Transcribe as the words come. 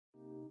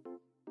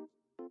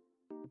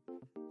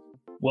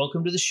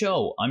Welcome to the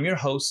show. I'm your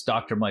host,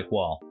 Dr. Mike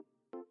Wall.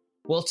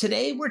 Well,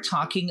 today we're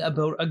talking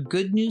about a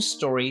good news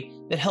story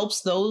that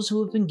helps those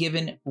who have been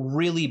given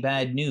really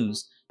bad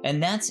news, and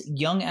that's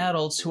young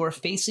adults who are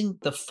facing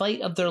the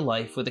fight of their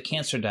life with a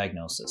cancer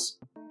diagnosis.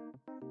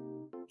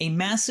 A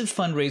massive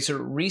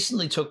fundraiser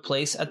recently took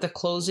place at the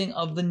closing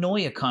of the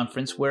NOYA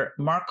conference where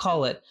Mark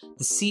Collett,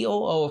 the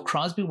COO of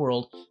Crosbie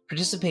World,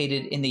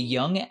 participated in the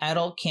Young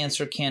Adult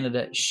Cancer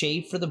Canada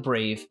Shave for the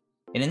Brave,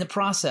 and in the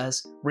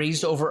process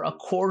raised over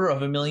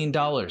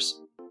 $250,000.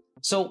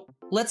 So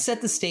let's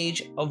set the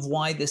stage of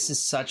why this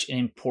is such an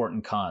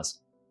important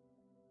cause.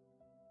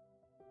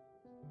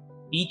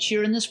 Each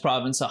year in this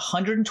province,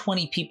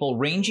 120 people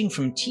ranging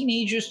from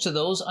teenagers to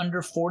those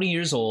under 40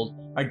 years old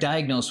are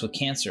diagnosed with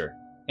cancer.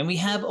 And we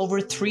have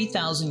over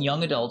 3,000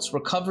 young adults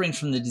recovering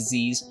from the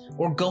disease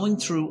or going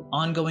through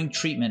ongoing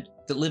treatment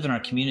that live in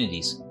our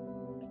communities.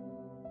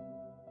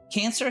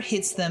 Cancer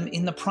hits them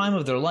in the prime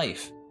of their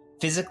life,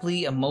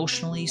 physically,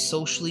 emotionally,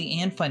 socially,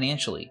 and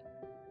financially.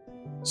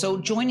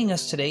 So joining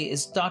us today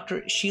is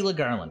Dr. Sheila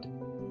Garland.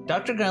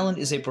 Dr. Garland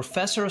is a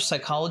professor of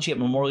psychology at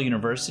Memorial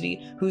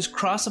University who's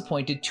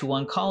cross-appointed to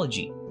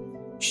Oncology.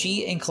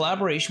 She, in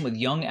collaboration with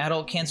Young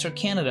Adult Cancer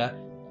Canada,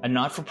 a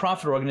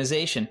not-for-profit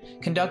organization,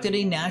 conducted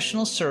a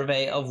national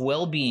survey of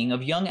well-being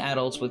of young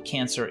adults with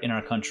cancer in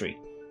our country.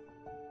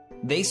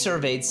 They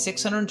surveyed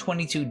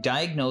 622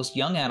 diagnosed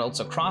young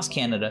adults across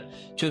Canada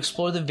to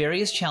explore the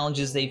various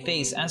challenges they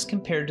face as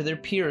compared to their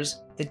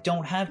peers that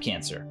don't have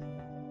cancer.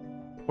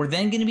 We're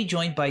then going to be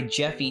joined by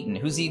Geoff Eaton,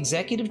 who's the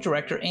Executive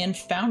Director and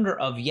founder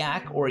of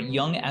YACC, or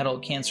Young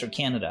Adult Cancer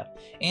Canada,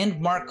 and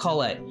Mark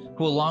Collett,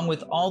 who along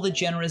with all the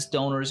generous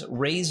donors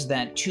raised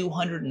that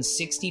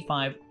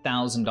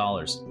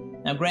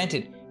 $265,000. Now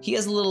granted, he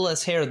has a little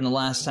less hair than the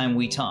last time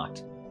we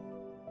talked.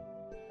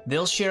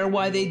 They'll share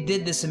why they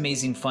did this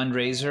amazing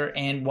fundraiser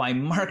and why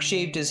Mark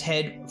shaved his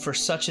head for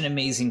such an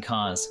amazing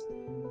cause.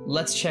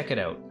 Let's check it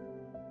out.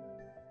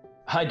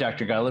 Hi,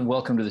 Dr. Garland.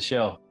 Welcome to the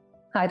show.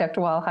 Hi,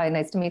 Dr. Wall. Hi,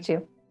 nice to meet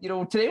you.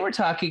 Today we're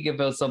talking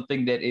about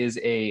something that is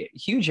a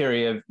huge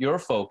area of your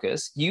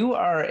focus. You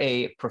are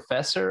a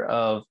professor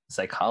of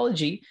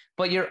psychology,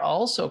 but you're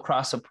also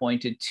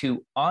cross-appointed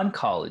to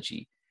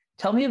oncology.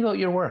 Tell me about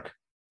your work.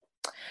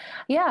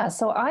 Yeah,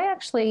 so I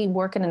actually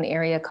work in an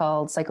area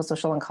called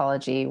psychosocial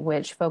oncology,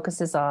 which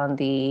focuses on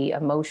the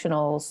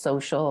emotional,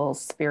 social,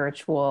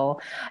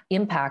 spiritual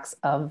impacts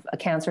of a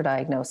cancer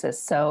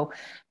diagnosis. So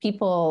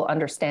people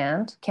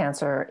understand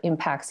cancer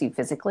impacts you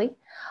physically,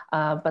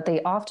 but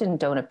they often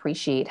don't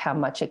appreciate how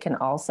much it can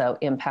also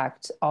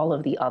impact all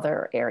of the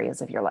other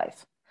areas of your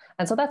life.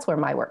 And so that's where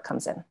my work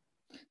comes in.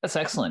 That's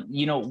excellent.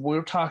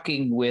 We're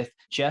talking with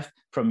Geoff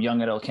from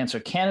Young Adult Cancer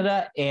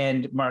Canada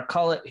and Mark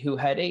Collett, who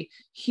had a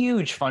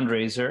huge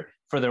fundraiser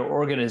for their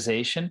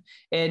organization.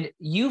 And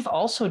you've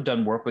also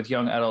done work with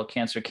Young Adult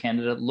Cancer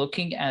Canada,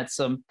 looking at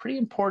some pretty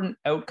important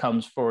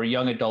outcomes for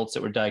young adults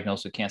that were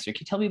diagnosed with cancer.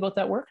 Can you tell me about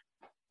that work?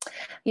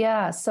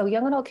 Yeah, so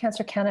Young Adult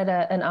Cancer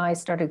Canada and I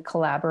started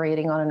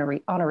collaborating on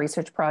a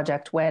research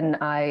project when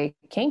I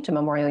came to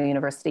Memorial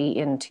University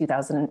in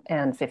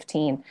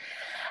 2015.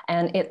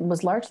 And it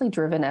was largely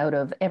driven out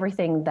of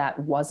everything that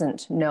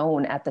wasn't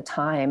known at the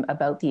time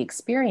about the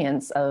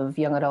experience of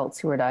young adults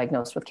who were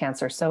diagnosed with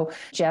cancer. So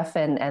Geoff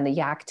and the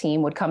YACC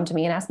team would come to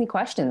me and ask me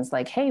questions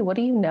like, hey, what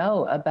do you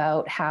know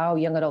about how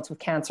young adults with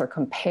cancer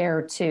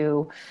compare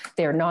to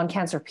their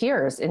non-cancer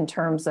peers in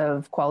terms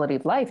of quality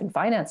of life and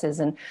finances?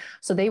 And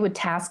so they would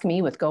task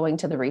me with going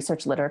to the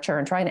research literature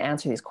and trying to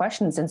answer these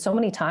questions. And so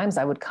many times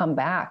I would come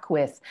back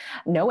with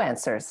no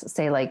answers,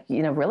 say like,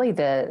 really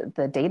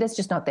the data is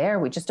just not there.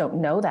 We just don't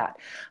know that.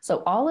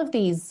 So all of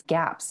these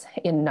gaps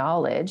in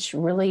knowledge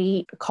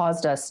really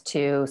caused us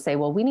to say,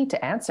 well, we need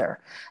to answer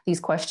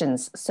these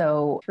questions.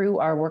 So through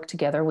our work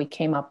together, we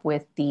came up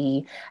with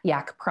the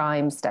YACC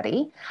Prime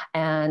study.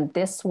 And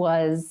this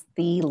was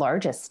the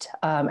largest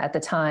at the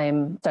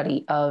time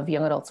study of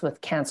young adults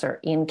with cancer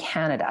in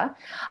Canada.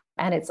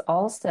 And it's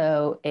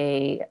also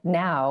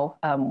now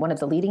one of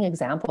the leading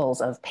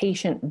examples of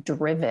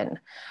patient-driven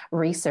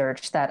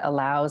research that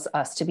allows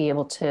us to be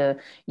able to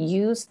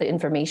use the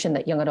information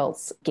that young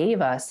adults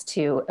gave us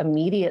to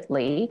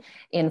immediately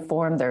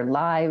inform their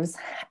lives,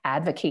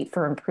 advocate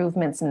for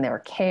improvements in their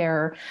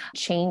care,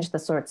 change the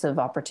sorts of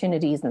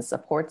opportunities and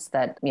supports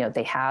that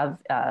they have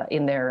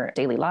in their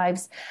daily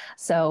lives.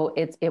 So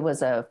it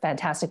was a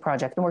fantastic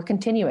project, and we're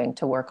continuing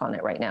to work on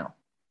it right now.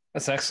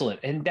 That's excellent.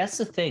 And that's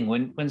the thing.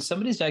 When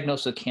somebody's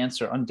diagnosed with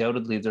cancer,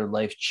 undoubtedly their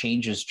life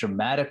changes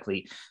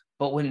dramatically.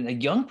 But when a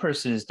young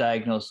person is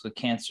diagnosed with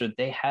cancer,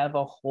 they have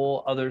a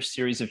whole other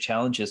series of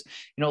challenges.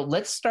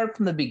 Let's start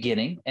from the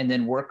beginning and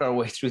then work our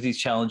way through these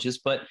challenges.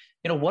 But,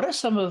 what are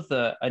some of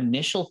the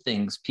initial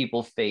things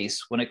people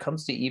face when it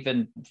comes to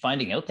even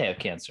finding out they have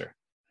cancer?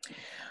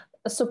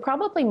 So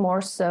probably more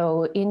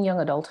so in young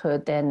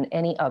adulthood than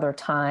any other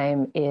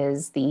time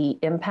is the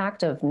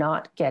impact of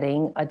not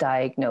getting a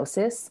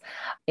diagnosis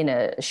in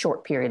a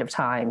short period of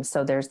time.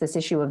 So there's this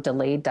issue of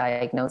delayed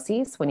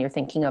diagnoses when you're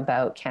thinking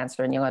about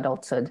cancer in young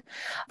adulthood.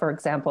 For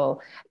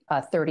example,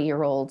 a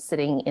 30-year-old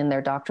sitting in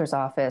their doctor's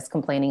office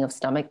complaining of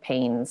stomach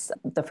pains,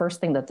 the first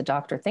thing that the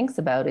doctor thinks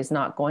about is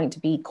not going to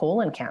be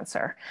colon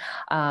cancer.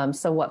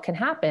 So what can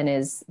happen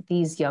is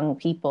these young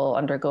people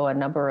undergo a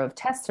number of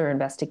tests or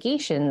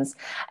investigations,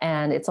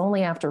 and it's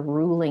only after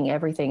ruling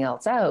everything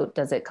else out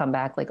does it come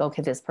back like,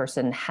 okay, this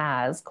person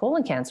has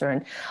colon cancer.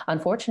 And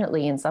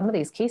unfortunately, in some of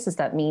these cases,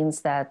 that means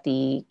that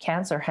the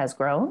cancer has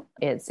grown.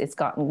 It's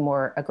gotten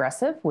more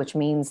aggressive, which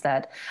means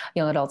that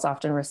young adults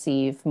often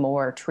receive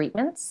more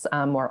treatments,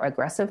 more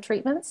aggressive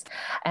treatments.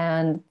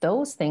 And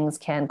those things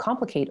can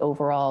complicate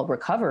overall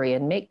recovery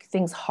and make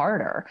things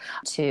harder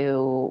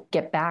to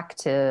get back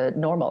to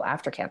normal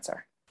after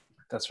cancer.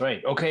 That's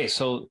right. Okay,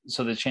 so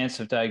the chance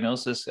of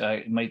diagnosis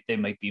they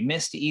might be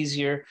missed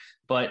easier,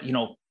 but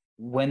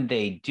when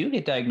they do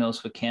get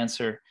diagnosed with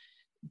cancer,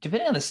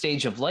 depending on the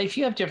stage of life,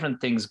 you have different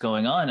things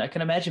going on. I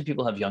can imagine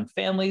people have young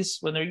families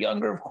when they're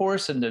younger, of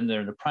course, and then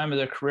they're in the prime of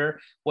their career.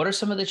 What are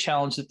some of the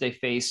challenges that they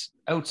face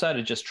outside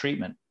of just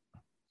treatment?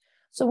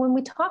 So when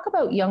we talk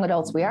about young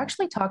adults, we're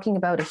actually talking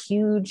about a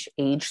huge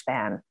age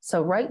span.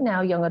 So right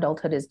now, young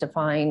adulthood is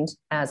defined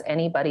as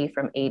anybody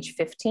from age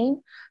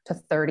 15 to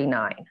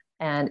 39.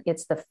 And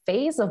it's the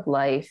phase of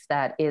life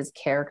that is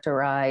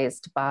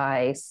characterized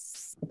by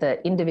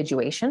the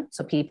individuation.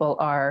 So people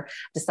are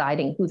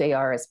deciding who they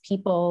are as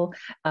people.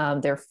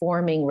 They're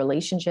forming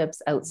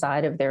relationships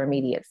outside of their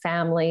immediate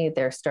family.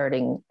 They're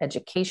starting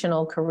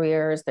educational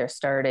careers. They're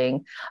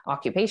starting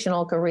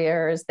occupational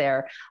careers.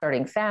 They're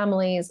starting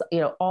families,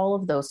 all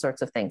of those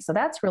sorts of things. So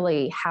that's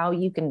really how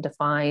you can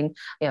define,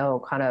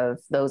 kind of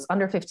those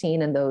under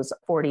 15 and those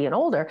 40 and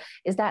older,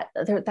 is that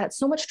that's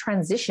so much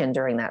transition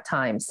during that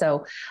time.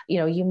 So,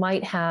 you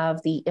might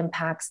have the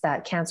impacts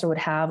that cancer would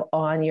have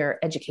on your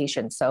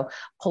education. So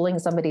pulling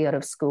somebody out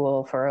of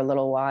school for a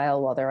little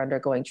while they're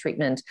undergoing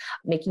treatment,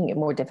 making it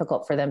more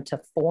difficult for them to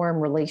form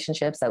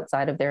relationships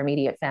outside of their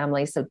immediate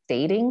family. So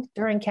dating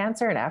during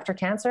cancer and after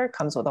cancer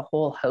comes with a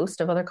whole host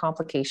of other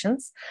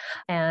complications.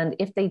 And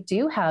if they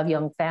do have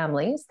young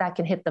families, that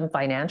can hit them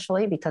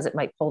financially because it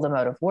might pull them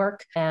out of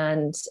work.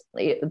 And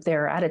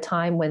they're at a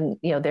time when,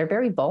 they're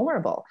very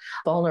vulnerable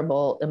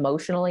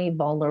emotionally,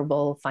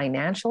 vulnerable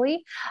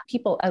financially.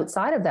 People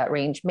outside of that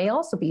range may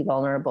also be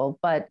vulnerable,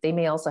 but they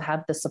may also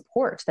have the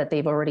support that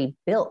they've already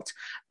built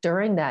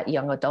during that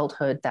young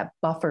adulthood that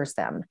buffers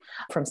them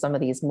from some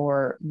of these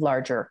more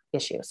larger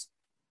issues.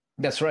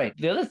 That's right.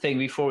 The other thing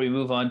before we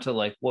move on to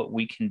like what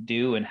we can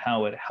do and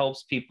how it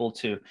helps people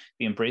to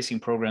be embracing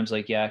programs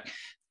like YACC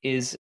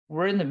is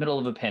we're in the middle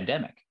of a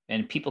pandemic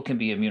and people can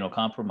be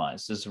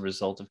immunocompromised as a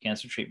result of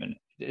cancer treatment.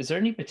 Is there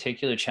any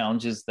particular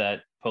challenges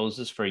that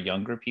poses for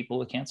younger people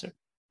with cancer?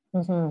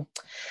 Mm-hmm.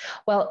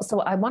 Well, so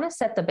I want to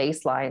set the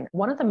baseline.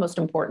 One of the most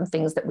important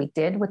things that we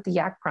did with the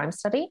YACC Prime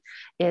study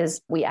is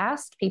we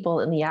asked people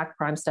in the YACC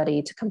Prime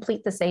study to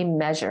complete the same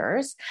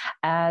measures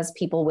as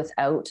people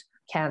without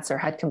cancer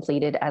had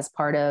completed as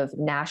part of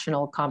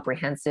national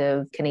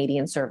comprehensive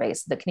Canadian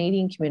surveys. The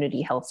Canadian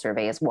Community Health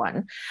Survey is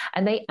one,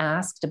 and they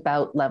asked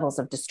about levels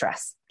of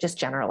distress, just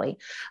generally.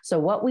 So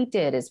what we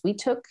did is we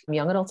took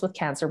young adults with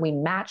cancer, we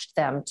matched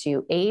them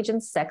to age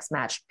and sex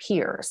matched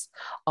peers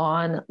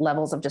on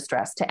levels of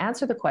distress to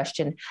answer the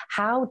question,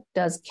 how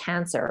does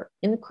cancer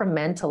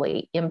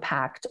incrementally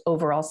impact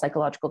overall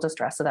psychological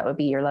distress? So that would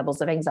be your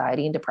levels of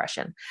anxiety and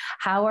depression.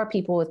 How are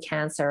people with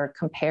cancer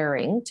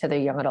comparing to their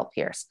young adult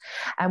peers?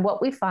 And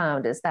what we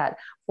found is that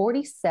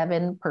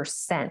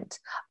 47%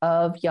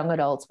 of young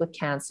adults with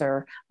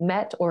cancer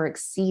met or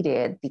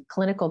exceeded the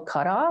clinical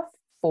cutoff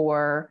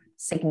for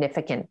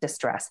significant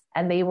distress.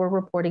 And they were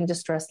reporting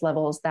distress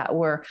levels that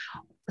were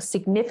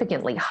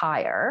significantly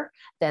higher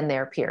than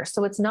their peers.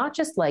 So it's not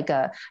just like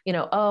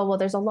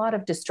there's a lot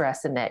of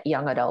distress in that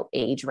young adult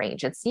age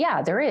range.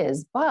 There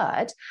is.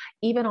 But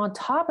even on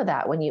top of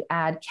that, when you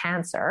add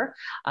cancer,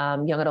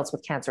 young adults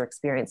with cancer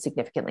experience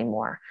significantly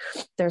more.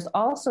 There's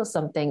also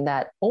something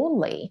that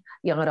only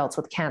young adults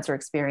with cancer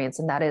experience,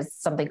 and that is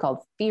something called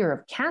fear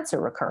of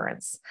cancer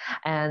recurrence.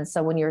 And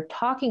so when you're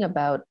talking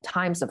about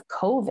times of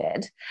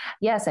COVID,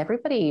 yes,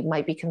 everybody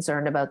might be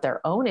concerned about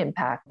their own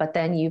impact, but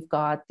then you've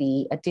got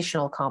the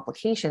additional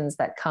complications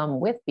that come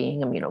with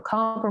being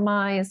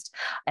immunocompromised,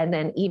 and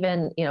then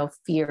even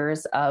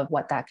fears of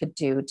what that could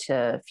do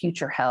to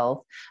future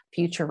health,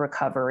 future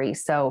recovery.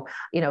 So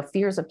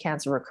fears of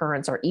cancer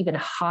recurrence are even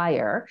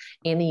higher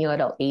in the young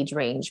adult age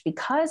range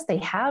because they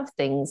have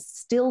things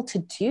still to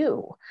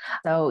do.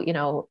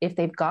 So if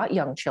they've got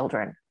young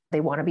children, they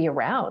want to be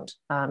around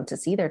to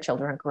see their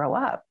children grow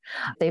up.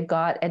 They've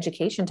got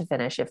education to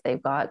finish, if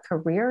they've got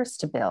careers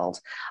to build.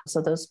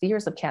 So those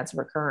fears of cancer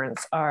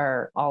recurrence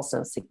are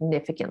also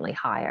significantly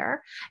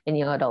higher in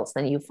young adults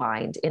than you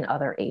find in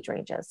other age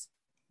ranges.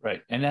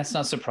 Right. And that's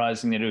not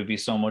surprising that it would be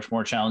so much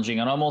more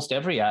challenging on almost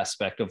every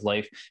aspect of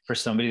life for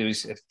somebody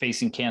who's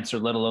facing cancer,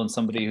 let alone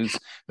somebody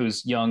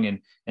who's young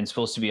and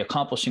supposed to be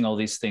accomplishing all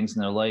these things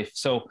in their life.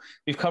 So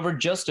we've covered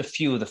just a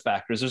few of the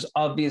factors. There's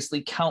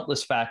obviously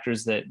countless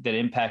factors that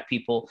impact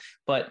people,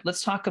 but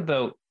let's talk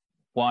about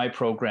why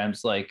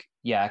programs like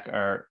YACC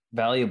are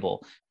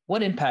valuable.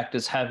 What impact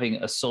does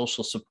having a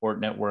social support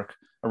network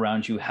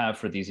around you have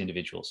for these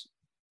individuals?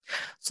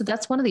 So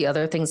that's one of the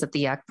other things that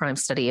the YACC Prime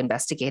study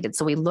investigated.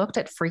 So we looked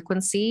at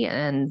frequency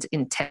and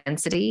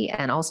intensity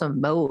and also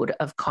mode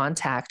of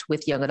contact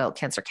with Young Adult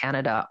Cancer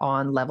Canada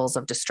on levels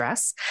of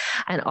distress,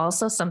 and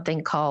also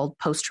something called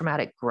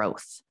post-traumatic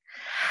growth.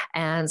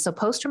 And so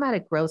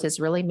post-traumatic growth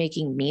is really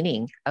making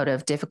meaning out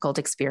of difficult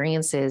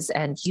experiences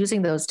and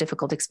using those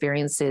difficult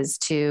experiences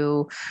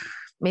to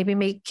maybe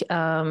make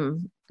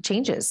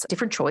changes,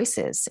 different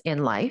choices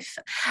in life.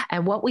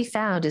 And what we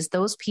found is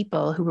those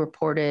people who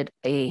reported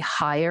a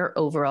higher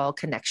overall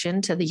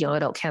connection to the young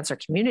adult cancer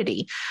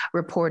community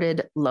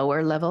reported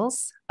lower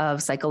levels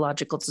of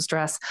psychological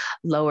distress,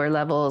 lower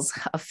levels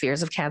of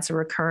fears of cancer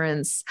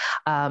recurrence,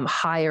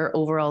 higher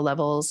overall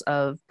levels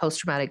of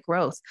post-traumatic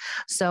growth.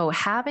 So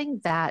having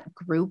that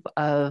group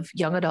of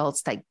young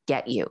adults that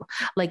get you,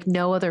 like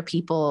no other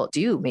people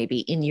do maybe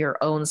in your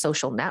own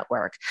social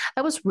network,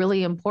 that was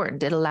really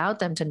important. It allowed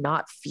them to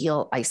not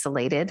feel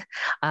isolated,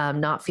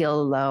 not feel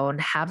alone,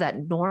 have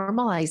that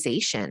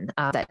normalization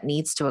that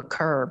needs to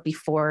occur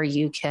before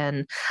you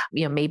can,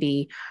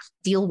 maybe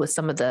deal with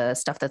some of the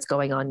stuff that's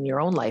going on in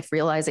your own life,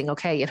 realizing,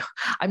 okay,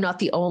 I'm not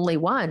the only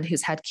one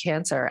who's had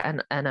cancer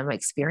and I'm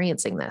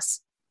experiencing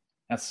this.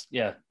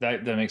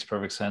 That makes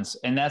perfect sense.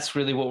 And that's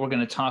really what we're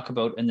going to talk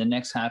about in the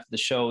next half of the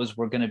show. Is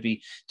we're going to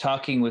be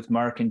talking with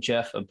Mark and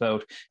Geoff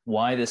about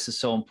why this is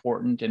so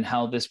important and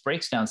how this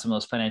breaks down some of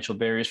those financial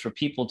barriers for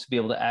people to be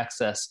able to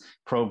access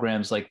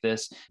programs like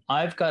this.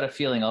 I've got a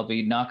feeling I'll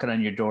be knocking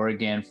on your door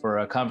again for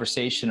a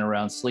conversation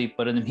around sleep.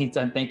 But in the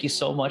meantime, thank you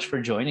so much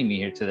for joining me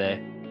here today.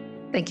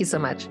 Thank you so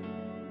much.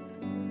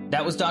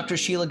 That was Dr.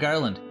 Sheila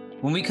Garland.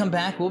 When we come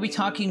back, we'll be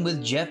talking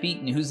with Geoff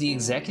Eaton, who's the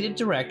Executive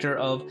Director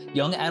of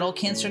Young Adult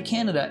Cancer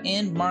Canada,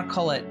 and Mark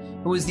Collett,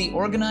 who is the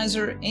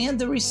organizer and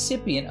the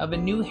recipient of a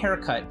new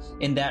haircut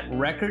in that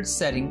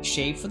record-setting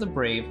Shave for the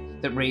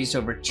Brave that raised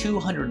over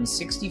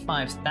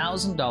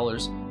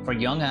 $265,000 for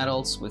young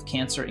adults with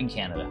cancer in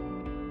Canada.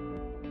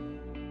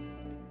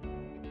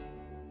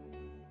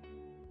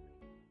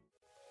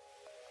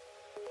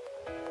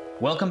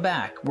 Welcome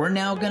back. We're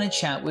now going to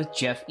chat with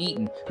Geoff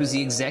Eaton, who's the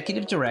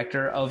Executive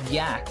Director of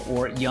YACC,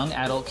 or Young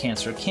Adult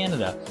Cancer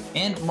Canada,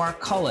 and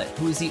Mark Collett,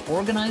 who is the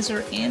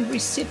organizer and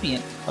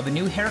recipient of a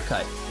new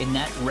haircut in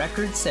that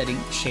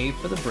record-setting Shave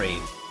for the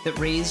Brave that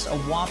raised a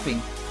whopping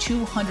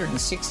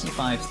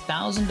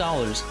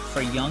 $265,000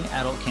 for Young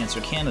Adult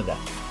Cancer Canada.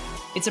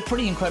 It's a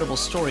pretty incredible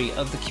story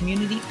of the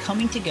community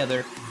coming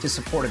together to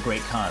support a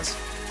great cause.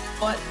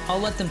 But I'll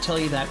let them tell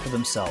you that for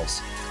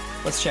themselves.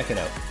 Let's check it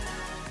out.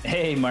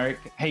 Hey, Mark.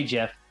 Hey,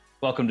 Geoff.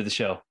 Welcome to the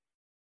show.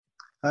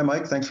 Hi,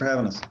 Mike. Thanks for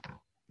having us.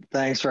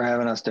 Thanks for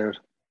having us, dude.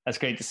 That's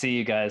great to see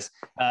you guys.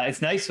 It's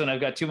nice when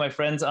I've got two of my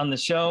friends on the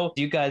show.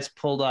 You guys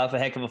pulled off a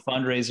heck of a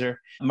fundraiser.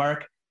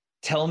 Mark,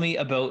 tell me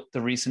about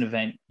the recent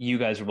event you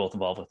guys were both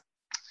involved with.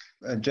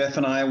 Geoff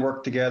and I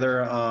worked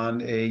together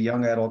on a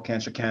Young Adult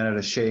Cancer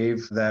Canada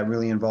shave that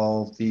really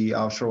involved the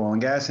offshore oil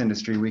and gas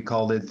industry. We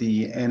called it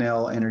the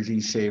NL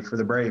Energy Shave for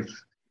the Brave.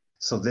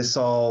 So this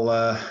all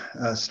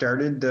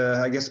started,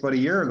 I guess, about a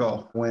year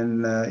ago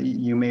when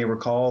you may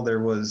recall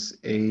there was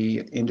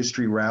a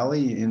industry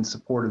rally in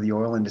support of the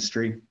oil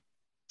industry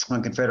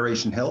on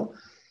Confederation Hill.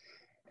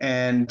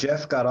 And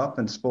Geoff got up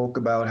and spoke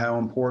about how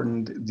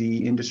important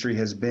the industry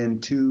has been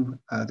to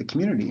the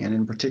community, and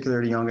in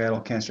particular to Young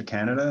Adult Cancer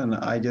Canada. And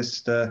I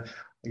just, I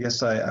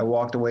guess I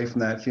walked away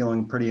from that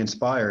feeling pretty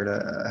inspired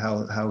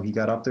how he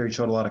got up there. He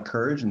showed a lot of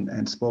courage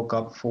and spoke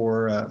up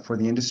for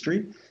the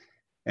industry.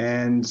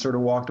 And sort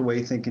of walked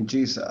away thinking,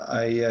 geez,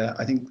 I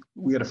think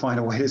we got to find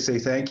a way to say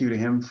thank you to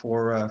him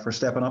for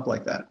stepping up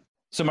like that.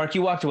 So, Mark,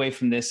 you walked away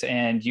from this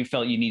and you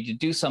felt you needed to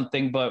do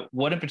something, but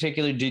what in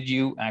particular did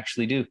you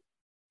actually do?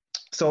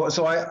 So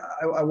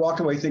I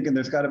walked away thinking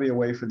there's got to be a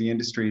way for the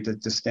industry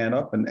to stand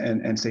up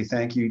and say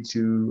thank you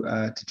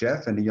to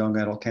Geoff and to Young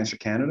Adult Cancer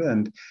Canada.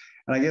 And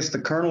I guess the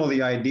kernel of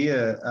the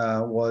idea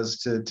was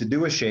to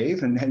do a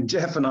shave, and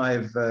Geoff and I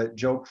have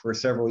joked for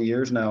several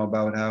years now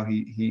about how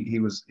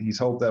he's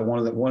hoped that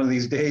one of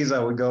these days I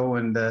would go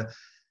and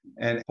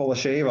pull a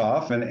shave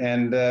off,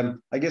 and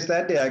I guess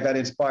that day I got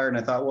inspired and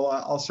I thought, well,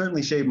 I'll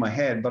certainly shave my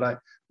head, but I'd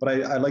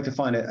like to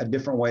find a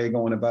different way of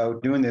going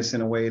about doing this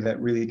in a way that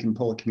really can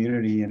pull a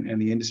community and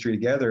the industry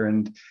together.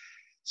 And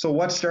so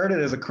what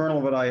started as a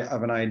kernel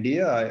of an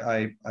idea,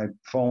 I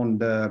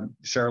phoned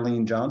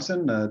Charlene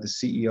Johnson, the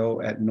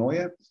CEO at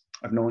Noya.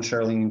 I've known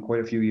Charlene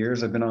quite a few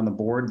years. I've been on the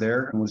board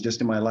there and was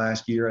just in my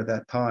last year at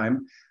that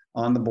time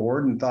on the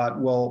board, and thought,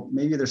 well,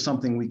 maybe there's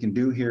something we can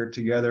do here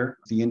together,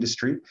 the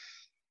industry.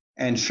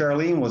 And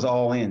Charlene was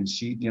all in.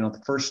 She,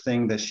 the first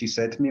thing that she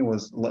said to me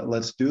was,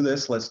 let's do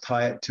this. Let's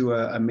tie it to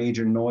a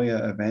major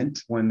Noya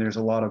event when there's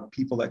a lot of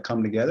people that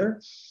come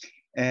together.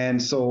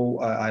 And so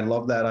I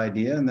love that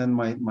idea. And then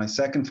my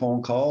second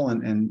phone call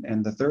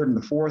and the third and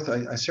the fourth,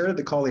 I started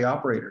to call the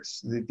operators,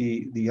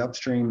 the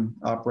upstream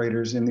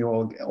operators in the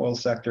oil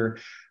sector,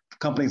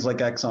 companies like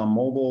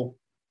ExxonMobil,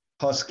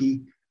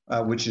 Husky,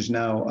 which is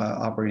now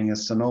operating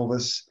as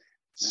Cenovus,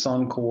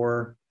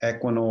 Suncor,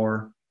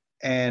 Equinor,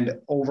 and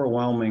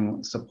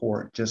overwhelming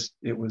support.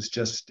 It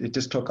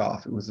just took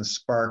off. It was a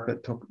spark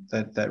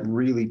that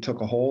really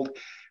took a hold.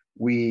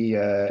 We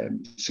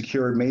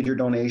secured major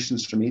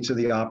donations from each of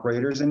the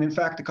operators, and in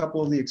fact, a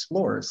couple of the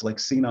explorers like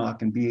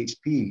CNOC and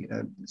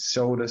BHP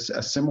showed us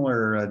a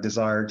similar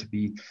desire to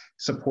be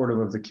supportive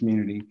of the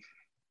community.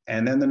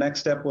 And then the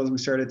next step was we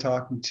started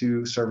talking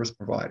to service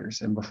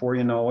providers, and before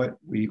you know it,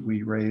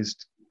 we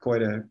raised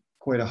quite a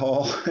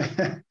haul,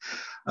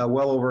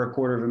 well over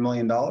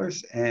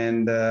 $250,000,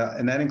 and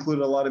that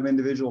included a lot of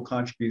individual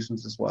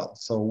contributions as well.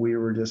 So we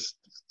were just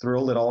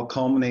thrilled. It all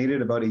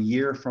culminated about a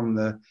year from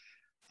the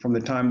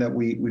time that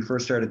we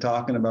first started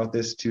talking about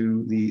this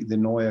to the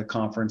NOYA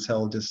conference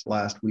held just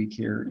last week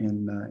here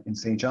in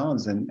St.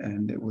 John's,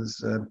 and it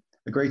was a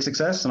great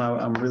success, and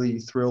I'm really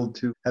thrilled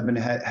to have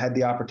had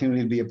the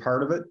opportunity to be a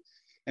part of it.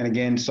 And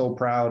again, so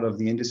proud of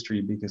the industry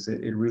because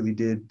it really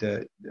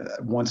did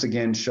once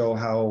again show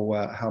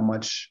how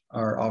much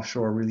our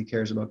offshore really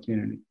cares about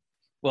community.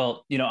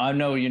 Well, I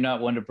know you're not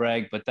one to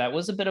brag, but that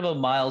was a bit of a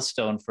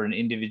milestone for an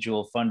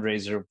individual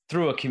fundraiser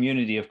through a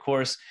community, of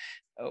course.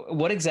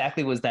 What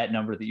exactly was that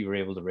number that you were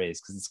able to raise?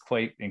 Because it's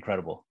quite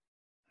incredible.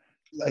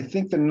 I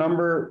think the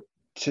number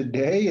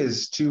today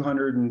is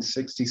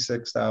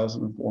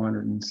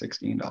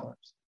 $266,416.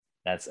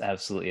 That's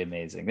absolutely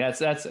amazing.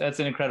 That's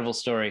an incredible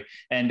story.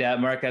 And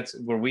Mark, that's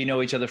where we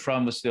know each other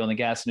from, was still in the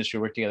gas industry,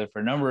 worked together for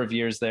a number of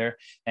years there.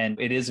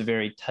 And it is a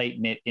very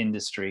tight-knit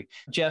industry.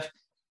 Geoff,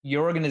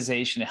 your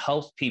organization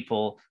helps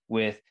people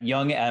with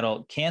young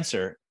adult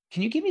cancer.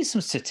 Can you give me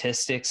some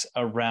statistics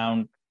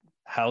around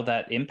how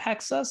that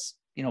impacts us?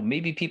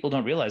 Maybe people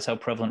don't realize how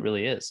prevalent it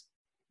really is.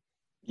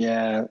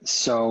 Yeah.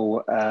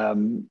 So,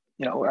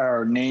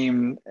 our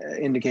name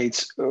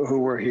indicates who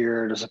we're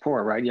here to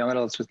support, right? Young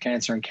adults with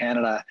cancer in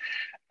Canada.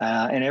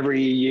 And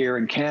every year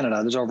in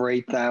Canada, there's over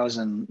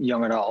 8,000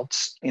 young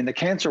adults in the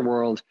cancer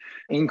world,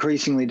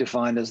 increasingly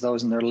defined as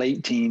those in their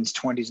late teens,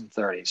 20s, and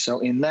 30s.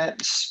 So in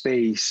that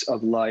space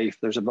of life,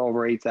 there's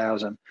over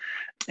 8,000.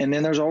 And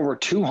then there's over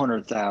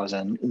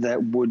 200,000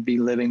 that would be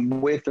living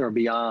with or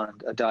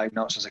beyond a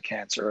diagnosis of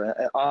cancer,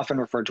 often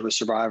referred to as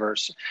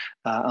survivors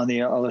on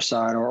the other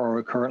side,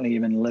 or currently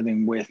even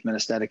living with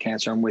metastatic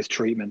cancer and with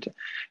treatment.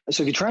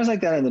 So if you translate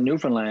that into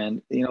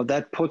Newfoundland,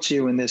 that puts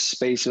you in this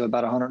space of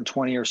about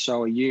 120 or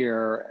so a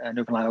year,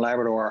 Newfoundland and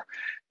Labrador,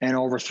 and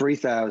over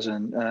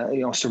 3,000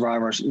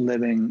 survivors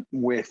living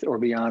with or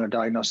beyond a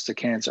diagnosis of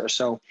cancer.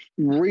 So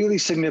really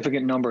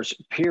significant numbers,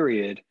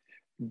 period.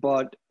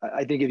 But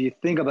I think if you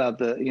think about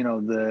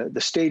the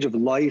stage of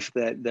life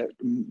that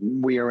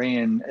we are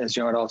in as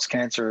young adults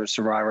cancer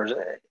survivors,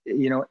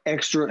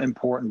 extra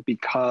important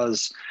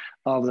because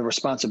of the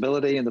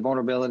responsibility and the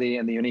vulnerability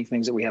and the unique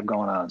things that we have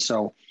going on.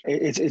 So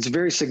it's a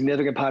very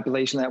significant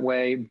population that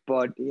way.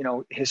 But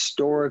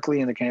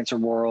historically in the cancer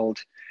world,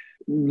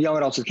 young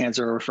adults with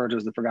cancer are referred to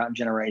as the forgotten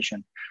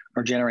generation,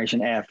 or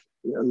Generation F.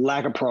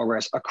 Lack of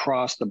progress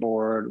across the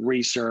board,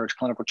 research,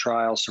 clinical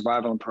trials,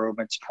 survival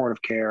improvement,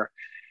 supportive care.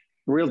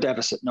 Real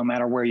deficit, no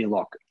matter where you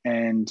look.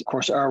 And of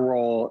course, our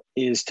role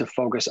is to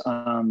focus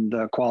on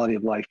the quality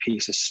of life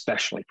piece,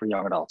 especially for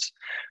young adults,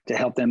 to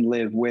help them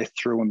live with,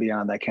 through, and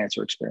beyond that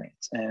cancer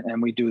experience.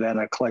 And we do that in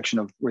a collection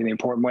of really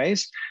important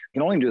ways. We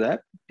can only do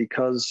that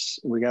because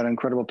we got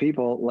incredible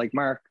people like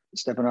Mark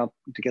stepping up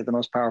to get the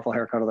most powerful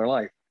haircut of their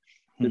life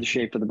through the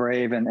Shape of the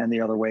Brave and the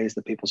other ways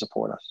that people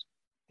support us.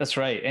 That's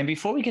right. And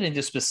before we get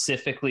into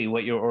specifically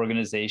what your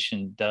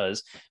organization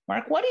does,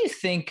 Mark, why do you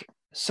think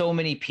so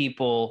many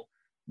people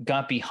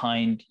got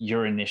behind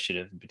your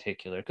initiative in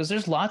particular? Because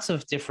there's lots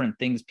of different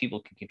things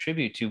people can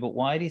contribute to, but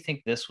why do you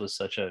think this was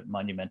such a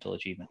monumental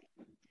achievement?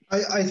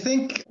 I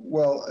think,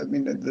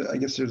 I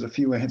guess there's a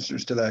few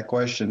answers to that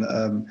question.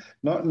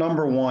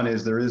 Number one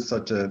is there is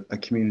such a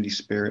community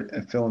spirit,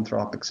 a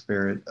philanthropic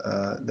spirit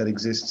that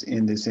exists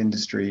in this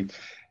industry.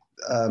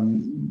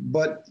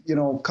 But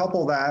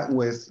couple that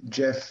with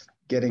Geoff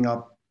getting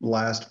up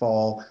last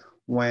fall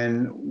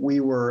when we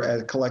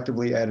were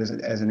collectively as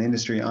an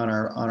industry on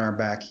our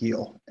back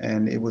heel,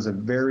 and it was a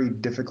very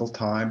difficult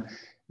time.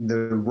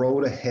 The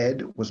road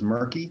ahead was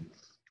murky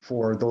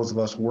for those of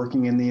us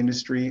working in the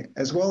industry,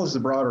 as well as the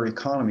broader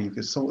economy,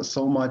 because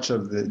so much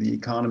of the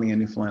economy in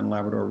Newfoundland and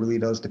Labrador really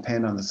does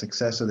depend on the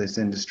success of this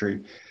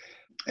industry.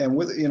 And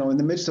with in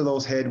the midst of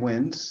those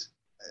headwinds,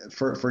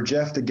 for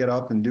Geoff to get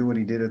up and do what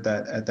he did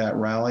at that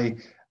rally,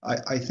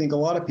 I think a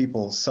lot of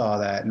people saw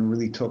that and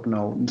really took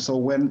note. And so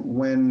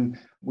when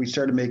we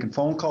started making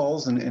phone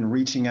calls and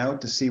reaching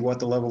out to see what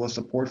the level of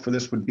support for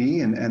this would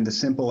be, and the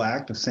simple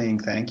act of saying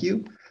thank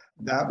you,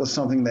 that was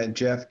something that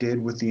Geoff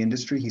did with the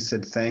industry. He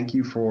said, thank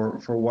you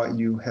for what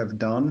you have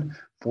done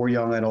for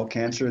young adult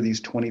cancer these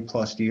 20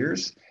 plus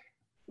years.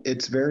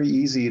 It's very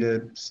easy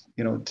to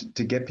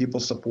get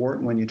people's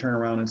support when you turn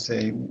around and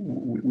say,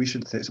 we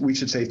should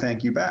say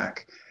thank you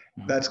back.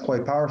 That's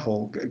quite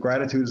powerful.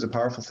 Gratitude is a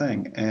powerful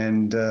thing.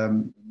 And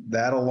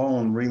that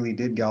alone really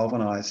did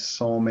galvanize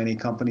so many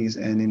companies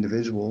and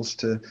individuals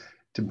to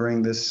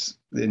bring the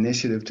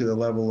initiative to the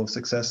level of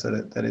success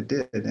that it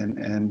did.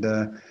 And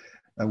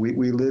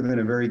We live in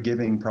a very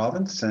giving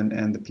province,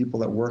 and the people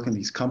that work in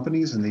these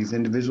companies and these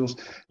individuals,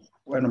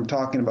 when I'm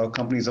talking about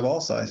companies of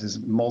all sizes,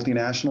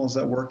 multinationals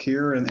that work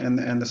here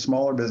and the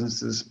smaller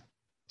businesses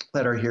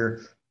that are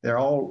here, they're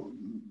all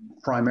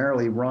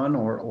primarily run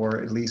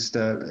or at least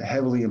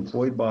heavily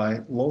employed by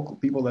local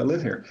people that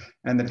live here.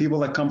 And the people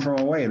that come from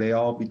away, they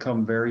all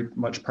become very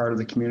much part of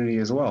the community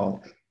as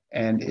well.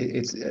 And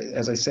it's,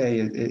 as I say,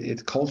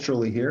 it's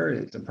culturally here.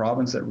 It's a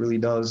province that really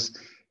does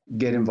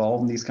get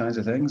involved in these kinds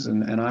of things.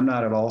 And I'm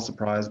not at all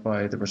surprised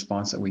by the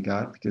response that we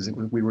got, because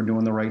we were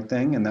doing the right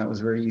thing, and that was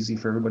very easy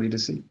for everybody to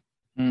see.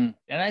 And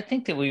I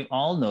think that we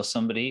all know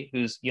somebody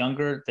who's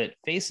younger that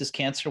faces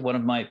cancer. One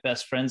of my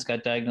best friends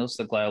got diagnosed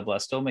with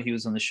glioblastoma. He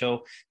was on the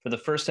show for the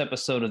first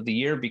episode of the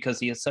year because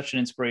he has such an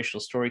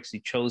inspirational story, because he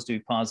chose to be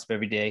positive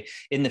every day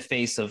in the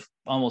face of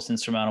almost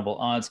insurmountable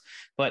odds.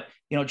 But,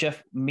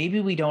 Geoff,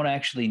 maybe we don't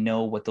actually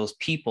know what those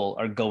people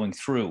are going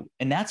through.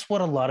 And that's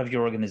what a lot of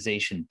your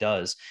organization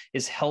does,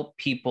 is help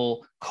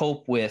people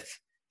cope with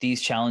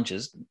these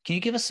challenges. Can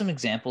you give us some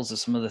examples of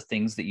some of the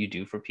things that you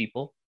do for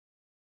people?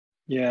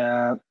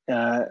 Yeah,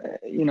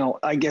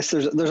 I guess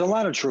there's a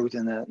lot of truth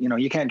in that.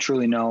 You can't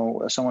truly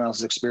know someone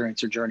else's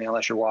experience or journey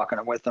unless you're walking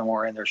it with them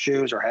or in their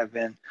shoes or have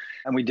been.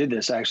 And we did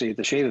this actually at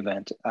the Shave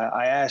event.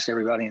 I asked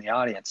everybody in the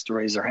audience to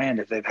raise their hand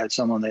if they've had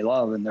someone they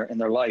love in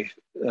their life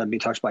be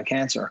touched by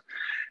cancer.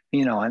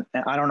 And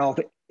I don't know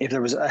if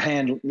there was a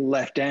hand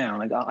left down.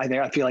 Like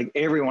I feel like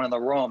everyone in the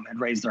room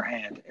had raised their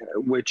hand,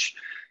 which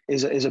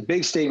is a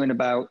big statement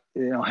about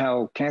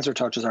how cancer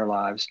touches our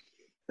lives.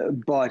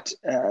 But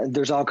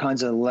there's all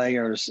kinds of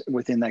layers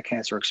within that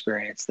cancer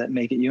experience that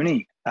make it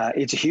unique.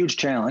 It's a huge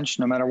challenge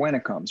no matter when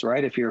it comes,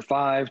 right? If you're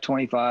 5,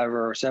 25,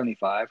 or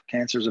 75,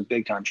 cancer is a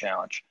big time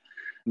challenge.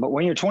 But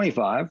when you're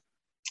 25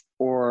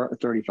 or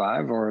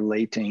 35 or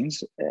late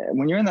teens,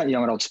 when you're in that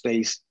young adult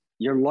space,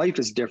 your life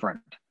is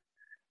different.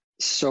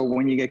 So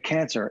when you get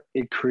cancer,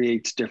 it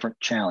creates different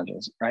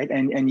challenges, right?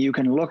 And you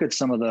can look at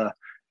some of the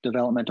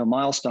developmental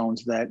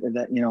milestones that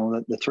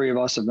the three of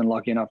us have been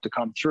lucky enough to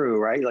come through,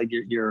 right? Like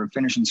you're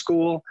finishing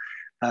school,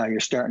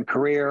 you're starting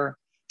career,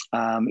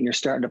 you're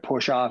starting to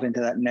push off into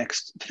that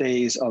next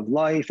phase of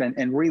life.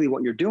 And really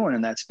what you're doing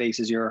in that space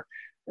is you're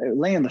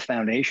laying the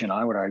foundation,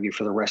 I would argue,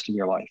 for the rest of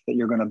your life, that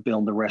you're going to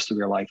build the rest of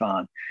your life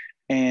on.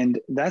 And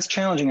that's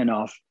challenging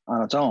enough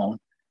on its own.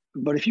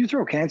 But if you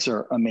throw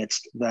cancer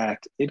amidst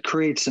that, it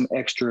creates some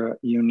extra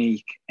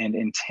unique and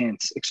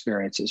intense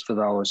experiences for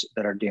those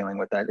that are dealing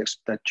with that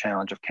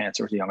challenge of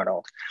cancer as a young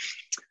adult.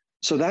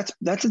 So that's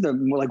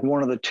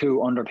one of the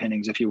two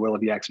underpinnings, if you will,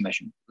 of YACC's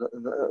mission.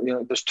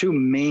 There's two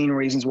main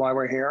reasons why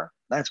we're here.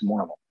 That's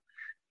one of them,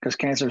 because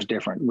cancer is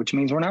different, which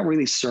means we're not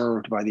really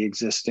served by the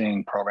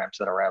existing programs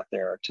that are out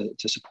there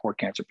to support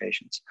cancer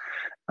patients.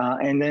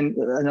 And then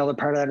another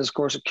part of that is, of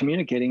course,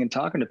 communicating and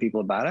talking to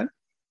people about it.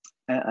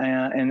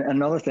 And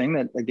another thing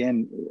that,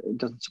 again,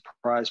 doesn't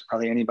surprise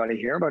probably anybody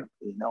here, but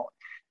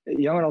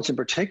young adults in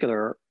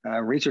particular,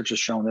 research has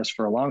shown this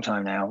for a long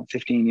time now,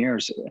 15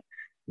 years.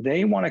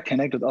 They want to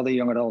connect with other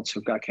young adults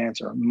who've got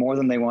cancer more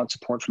than they want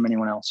support from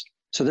anyone else.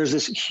 So there's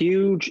this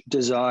huge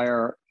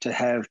desire to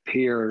have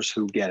peers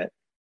who get it.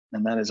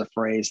 And that is a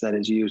phrase that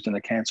is used in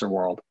the cancer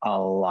world a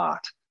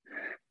lot.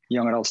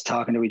 Young adults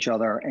talking to each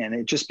other, and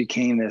it just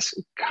became this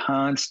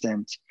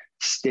constant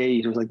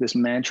state. It was like this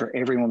mantra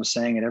everyone was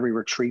saying at every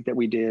retreat that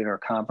we did or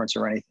conference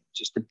or anything,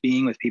 just the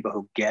being with people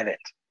who get it.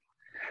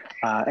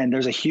 And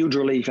there's a huge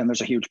relief and there's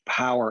a huge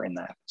power in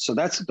that. So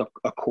that's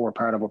a core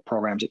part of what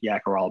programs at YACC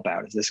are all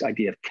about, is this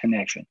idea of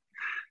connection.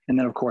 And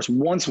then, of course,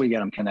 once we get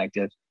them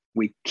connected,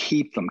 we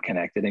keep them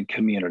connected in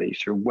community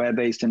through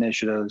web-based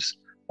initiatives,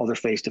 other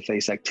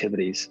face-to-face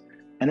activities.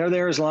 And they're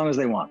there as long as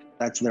they want.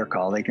 That's their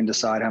call. They can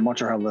decide how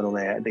much or how little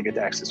they get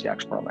to access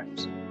YACC's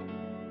programs.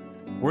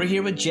 We're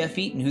here with Geoff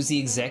Eaton, who's the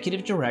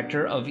Executive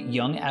Director of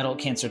Young Adult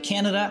Cancer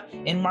Canada,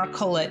 and Mark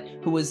Collett,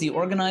 who was the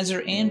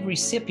organizer and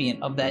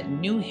recipient of that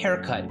new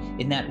haircut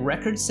in that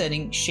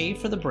record-setting Shave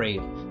for the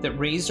Brave that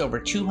raised over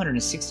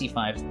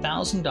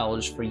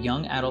 $265,000 for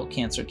Young Adult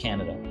Cancer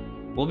Canada.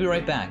 We'll be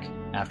right back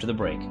after the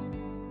break.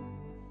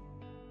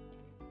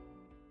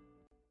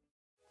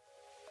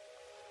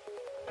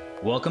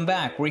 Welcome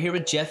back. We're here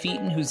with Geoff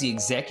Eaton, who's the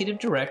Executive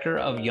Director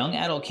of Young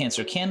Adult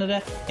Cancer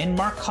Canada, and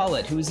Mark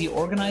Collett, who is the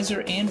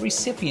organizer and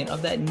recipient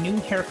of that new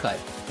haircut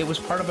that was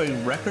part of a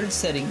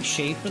record-setting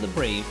Shave for the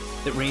Brave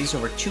that raised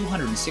over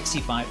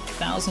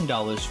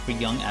 $265,000 for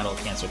Young Adult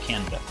Cancer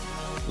Canada.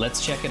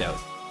 Let's check it out.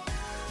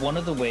 One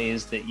of the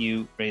ways that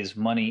you raise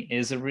money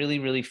is a really,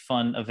 really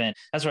fun event.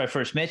 That's where I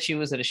first met you,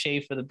 was at a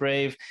Shave for the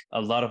Brave.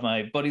 A lot of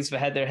my buddies have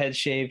had their heads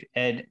shaved.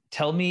 Ed,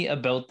 tell me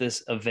about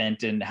this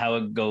event and how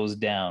it goes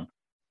down.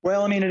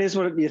 Well, I mean, it is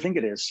what you think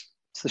it is.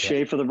 It's the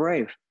Shave for the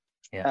Brave.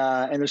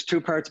 Yeah. And there's two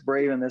parts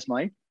brave in this,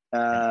 Mike.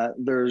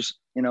 There's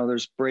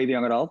brave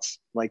young adults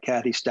like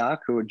Kathy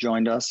Stock, who had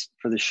joined us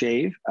for the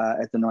Shave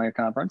at the NOIA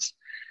conference.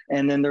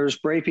 And then there's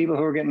brave people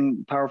who are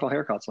getting powerful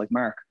haircuts like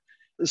Mark.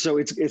 So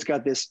it's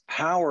got this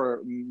power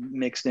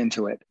mixed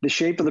into it. The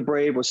Shave for the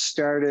Brave was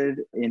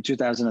started in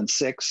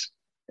 2006.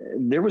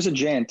 there was a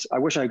gent, I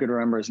wish I could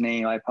remember his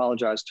name, I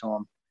apologize to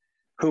him,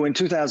 who in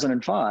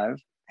 2005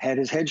 had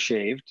his head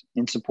shaved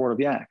in support of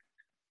YACC.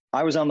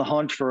 I was on the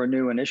hunt for a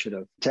new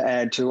initiative to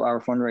add to our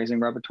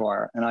fundraising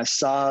repertoire. And I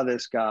saw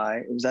this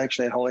guy. It was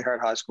actually at Holy Heart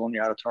High School in the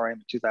auditorium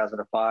in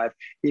 2005.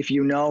 If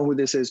you know who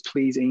this is,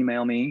 please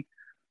email me.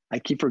 I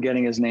keep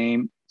forgetting his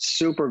name.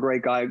 Super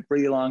great guy,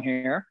 really long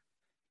hair.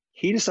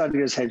 He decided to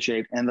get his head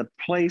shaved and the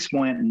place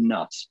went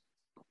nuts.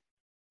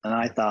 And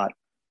I thought,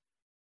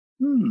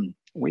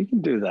 we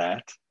can do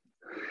that.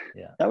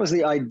 Yeah. That was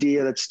the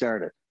idea that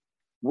started.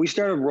 We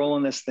started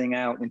rolling this thing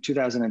out in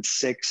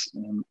 2006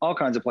 in all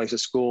kinds of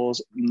places,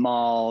 schools,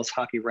 malls,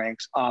 hockey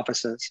rinks,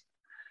 offices.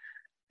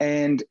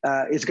 And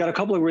it's got a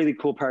couple of really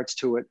cool parts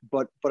to it.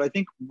 But I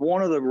think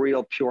one of the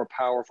real pure,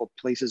 powerful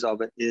places of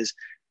it is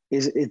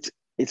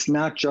it's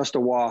not just a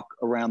walk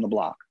around the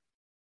block.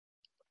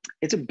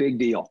 It's a big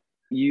deal.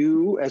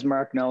 You, as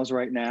Mark knows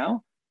right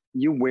now,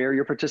 you wear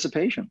your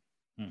participation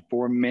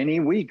for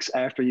many weeks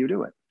after you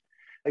do it.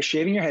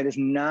 Shaving your head is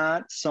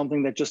not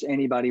something that just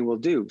anybody will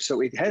do. So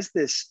it has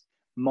this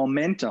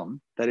momentum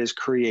that is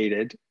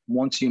created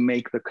once you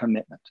make the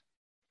commitment.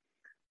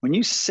 When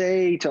you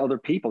say to other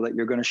people that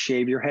you're going to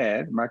shave your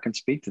head, Mark can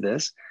speak to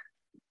this,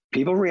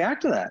 people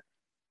react to that.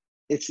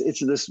 It's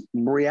this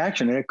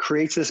reaction, and it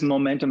creates this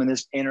momentum and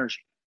this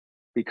energy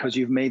because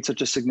you've made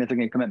such a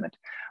significant commitment.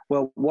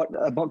 Well,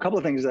 a couple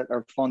of things that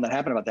are fun that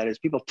happen about that is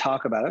people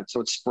talk about it, so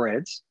it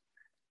spreads,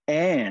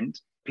 and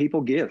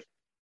people give.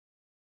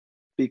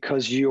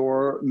 Because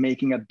you're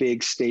making a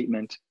big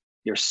statement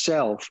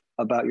yourself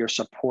about your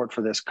support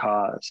for this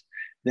cause,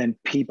 then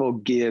people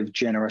give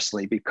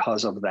generously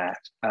because of that,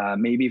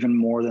 maybe even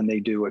more than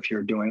they do if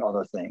you're doing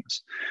other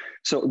things.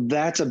 So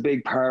that's a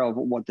big part of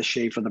what the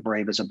Shave for the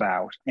Brave is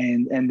about.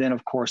 And then,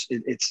 of course,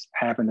 it's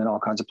happened in all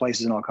kinds of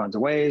places, in all kinds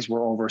of ways.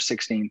 We're over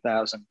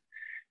 16,000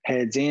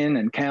 heads in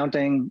and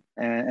counting,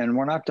 and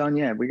we're not done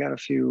yet. We got a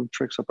few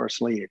tricks up our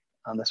sleeve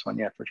on this one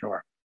yet, for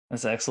sure.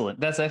 That's excellent.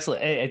 That's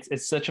excellent.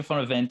 It's such a fun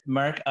event.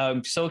 Mark,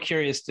 I'm so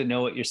curious to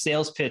know what your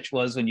sales pitch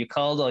was when you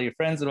called all your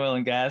friends in oil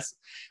and gas.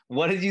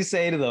 What did you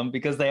say to them?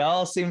 Because they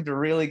all seem to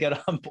really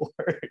get on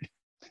board.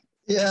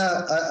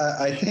 Yeah,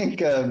 I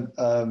think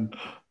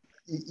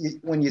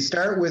when you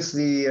start with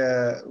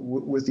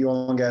the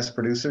oil and gas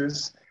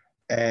producers,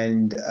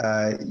 and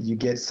you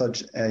get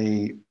such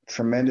a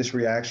tremendous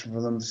reaction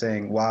from them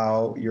saying,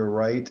 "Wow, you're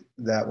right.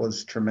 That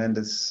was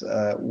tremendous.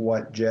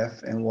 What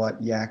Geoff and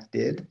what YACC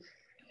did."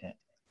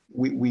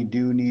 We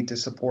do need to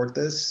support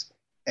this.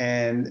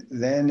 And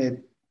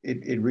then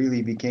it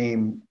really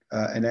became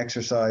an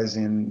exercise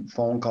in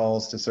phone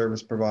calls to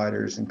service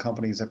providers and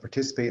companies that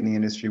participate in the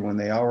industry when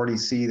they already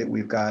see that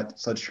we've got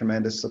such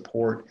tremendous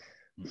support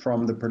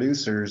from the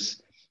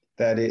producers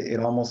that it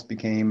almost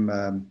became,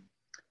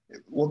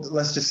 well,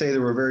 let's just say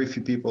there were very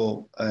few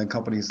people and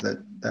companies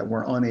that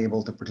were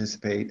unable to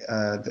participate.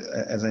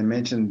 As I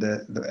mentioned,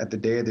 at the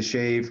day of the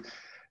shave,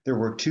 there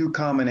were two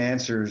common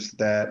answers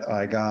that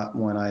I got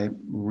when I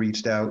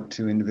reached out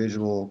to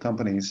individual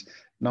companies.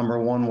 Number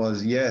one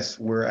was, yes,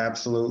 we're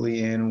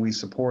absolutely in, we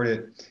support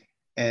it.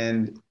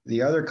 And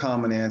the other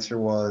common answer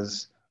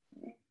was,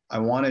 I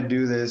want to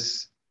do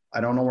this.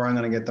 I don't know where I'm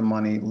going to get the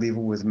money. Leave it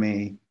with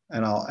me,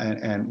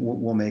 and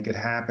we'll make it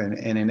happen.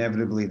 And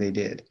inevitably they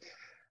did.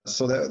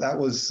 So that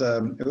was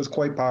it was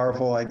quite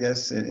powerful, I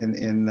guess.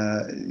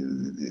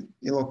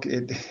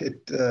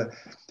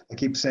 I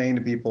keep saying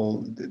to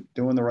people,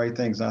 doing the right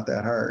thing is not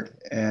that hard.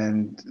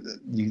 And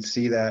you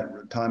see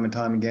that time and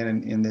time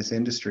again in this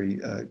industry.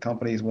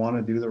 Companies want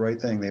to do the right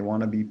thing. They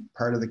want to be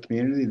part of the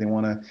community. They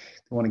want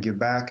to give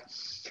back.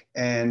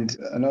 And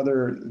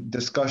another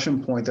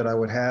discussion point that I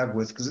would have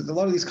because a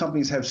lot of these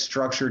companies have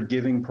structured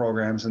giving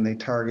programs and they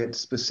target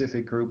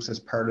specific groups as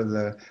part of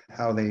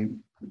how they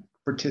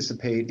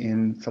participate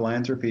in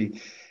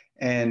philanthropy.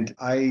 And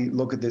I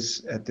look at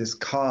this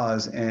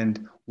cause,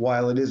 and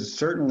while it is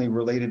certainly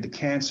related to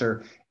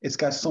cancer, it's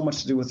got so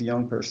much to do with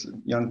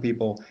young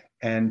people,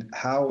 and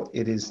how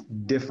it is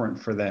different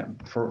for them,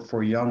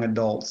 for young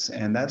adults.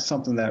 And that's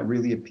something that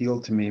really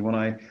appealed to me when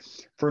I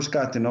first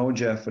got to know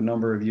Geoff a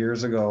number of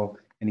years ago,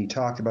 and he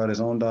talked about his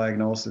own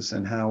diagnosis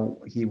and how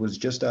he was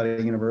just out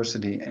of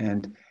university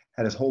and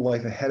had his whole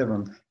life ahead of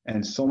him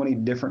and so many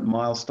different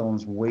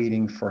milestones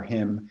waiting for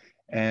him,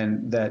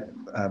 and that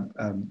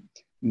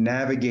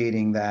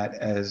navigating that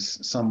as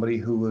somebody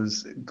who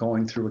was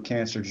going through a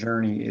cancer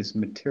journey is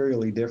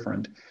materially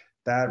different.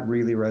 That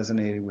really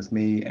resonated with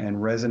me and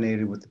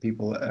resonated with the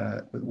people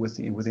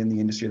within the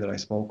industry that I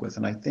spoke with.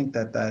 And I think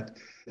that,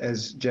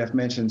 as Geoff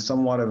mentioned,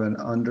 somewhat of an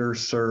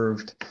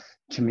underserved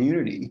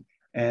community,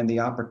 and the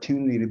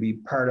opportunity to be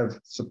part of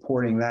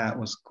supporting that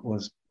was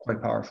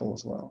quite powerful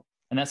as well.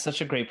 And that's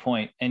such a great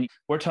point. And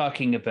we're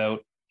talking about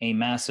a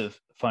massive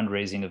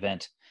fundraising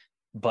event,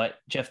 but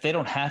Geoff, they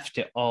don't have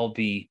to all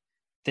be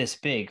this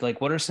big.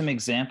 Like, what are some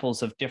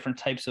examples of different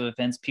types of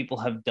events people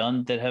have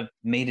done that have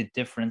made a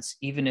difference,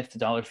 even if the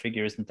dollar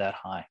figure isn't that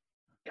high?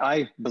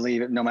 I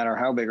believe it, no matter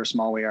how big or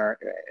small we are,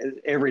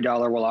 every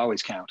dollar will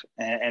always count.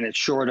 And it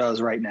sure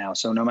does right now.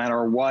 So no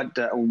matter what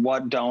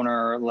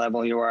donor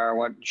level you are,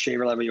 what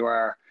shaver level you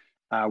are,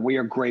 we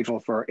are grateful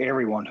for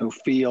everyone who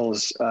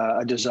feels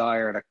a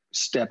desire to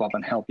step up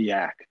and help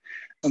YACC.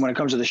 And when it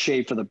comes to the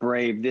Shave for the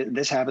Brave,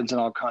 this happens in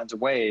all kinds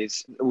of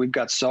ways. We've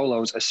got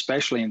solos,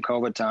 especially in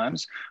COVID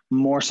times,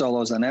 more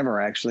solos than ever,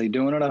 actually,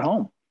 doing it at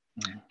home,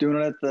 doing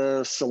it at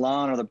the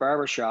salon or the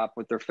barber shop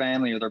with their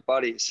family or their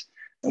buddies.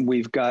 And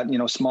we've got,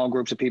 small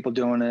groups of people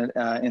doing it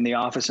in the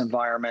office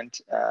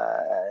environment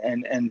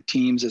and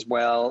teams as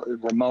well,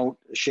 remote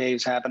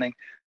shaves happening.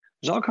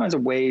 There's all kinds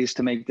of ways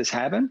to make this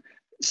happen.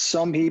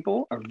 Some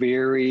people are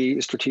very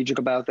strategic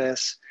about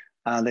this.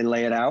 They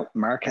lay it out.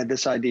 Mark had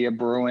this idea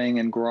brewing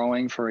and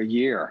growing for a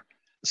year.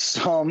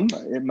 Some,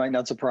 it might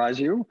not surprise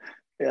you,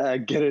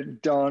 get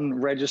it done,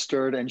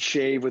 registered, and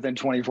shave within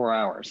 24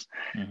 hours.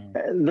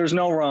 Mm-hmm. There's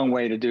no wrong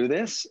way to do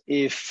this.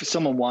 If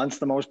someone wants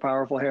the most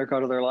powerful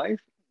haircut of their life,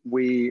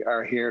 we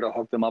are here to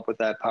hook them up with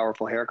that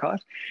powerful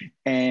haircut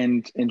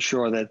and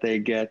ensure that they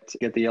get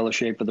the yellow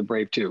Shave for the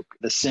Brave toque,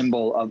 the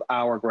symbol of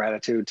our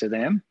gratitude to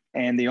them.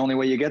 And the only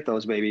way you get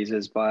those babies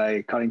is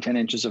by cutting 10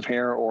 inches of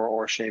hair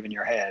or shaving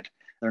your head.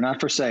 They're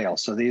not for sale.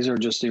 So these are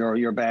just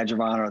your badge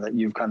of honor that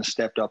you've kind of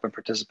stepped up and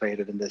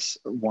participated in this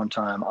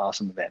one-time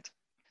awesome event.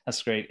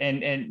 That's great.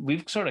 And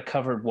we've sort of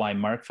covered why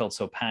Mark felt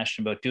so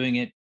passionate about doing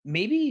it.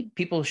 Maybe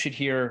people should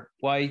hear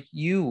why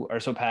you are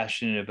so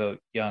passionate about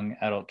young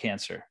adult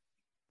cancer.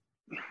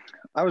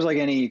 I was like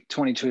any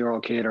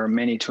 22-year-old kid or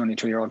many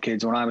 22-year-old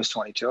kids when I was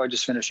 22. I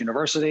just finished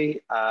university.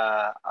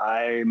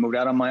 I moved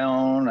out on my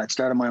own. I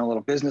started my own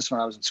little business when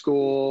I was in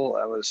school.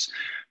 I was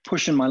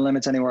pushing my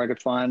limits anywhere I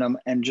could find them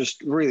and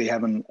just really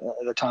having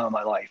the time of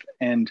my life.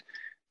 And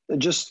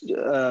just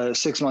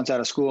 6 months out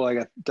of school, I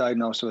got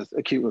diagnosed with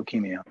acute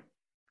leukemia.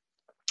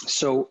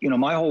 So,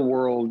 my whole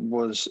world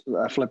was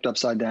flipped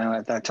upside down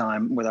at that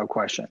time without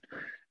question.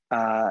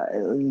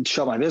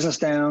 Shut my business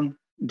down,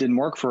 didn't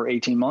work for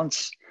 18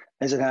 months.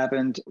 As it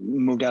happened,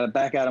 moved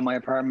back out of my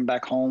apartment,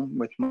 back home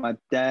with my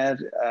dad.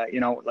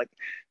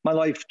 My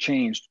life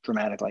changed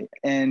dramatically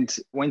and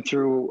went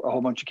through a whole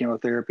bunch of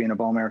chemotherapy and a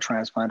bone marrow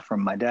transplant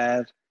from my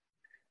dad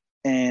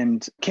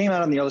and came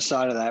out on the other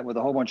side of that with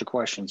a whole bunch of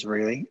questions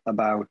really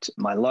about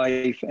my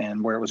life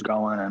and where it was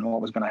going and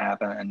what was going to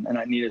happen. And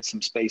I needed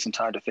some space and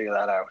time to figure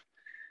that out.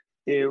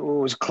 It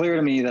was clear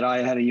to me that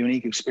I had a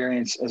unique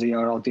experience as a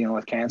young adult dealing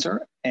with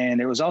cancer.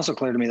 And it was also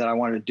clear to me that I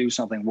wanted to do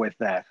something with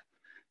that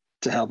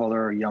to help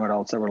other young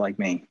adults that were like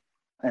me.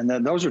 And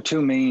those are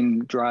two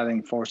main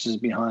driving forces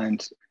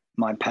behind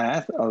my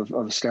path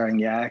of starting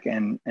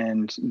YACC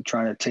and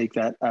trying to take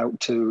that out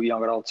to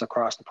young adults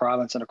across the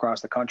province and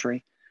across the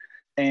country.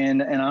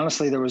 And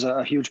honestly, there was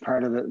a huge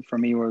part of it for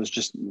me where it was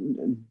just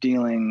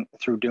dealing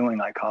through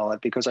doing, I call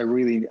it, because I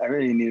really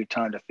needed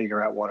time to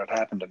figure out what had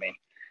happened to me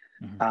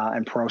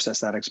and process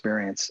that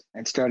experience.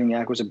 And starting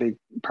YACC was a big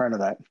part of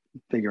that,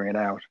 figuring it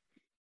out.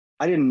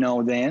 I didn't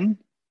know then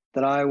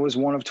that I was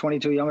one of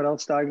 22 young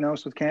adults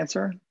diagnosed with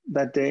cancer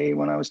that day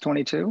when I was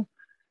 22.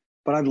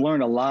 But I've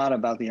learned a lot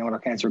about the young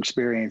adult cancer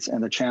experience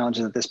and the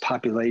challenges that this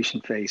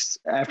population faced.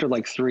 After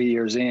like 3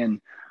 years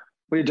in,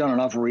 we had done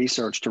enough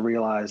research to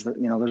realize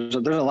that,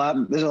 there's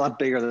a lot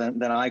bigger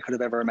than I could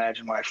have ever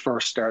imagined when I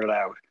first started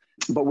out.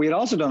 But we had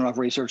also done enough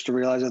research to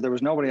realize that there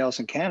was nobody else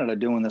in Canada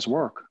doing this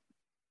work.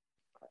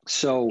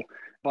 So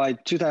by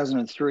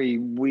 2003,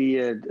 we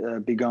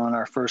had begun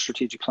our first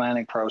strategic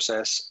planning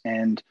process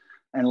and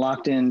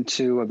locked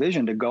into a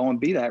vision to go and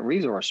be that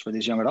resource for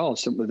these young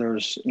adults.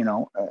 There's,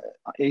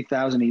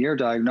 8,000 a year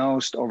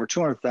diagnosed, over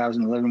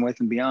 200,000 living with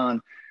and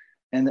beyond.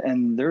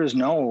 And there is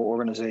no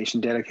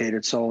organization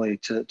dedicated solely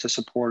to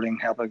supporting,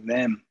 helping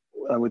them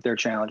with their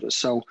challenges.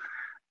 So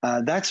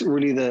that's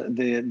really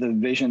the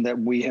vision that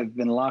we have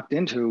been locked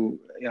into,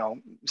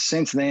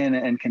 since then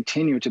and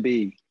continue to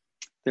be.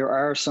 There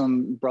are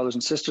some brothers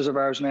and sisters of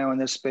ours now in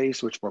this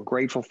space, which we're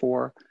grateful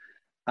for.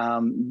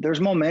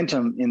 There's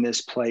momentum in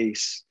this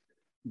place.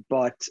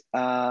 But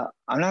I'm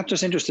not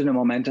just interested in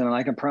momentum, and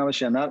I can promise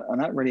you, I'm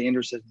not really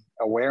interested in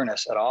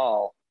awareness at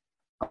all,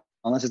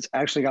 unless it's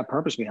actually got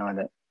purpose behind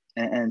it.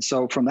 And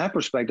so, from that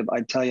perspective,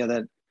 I'd tell you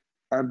that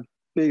our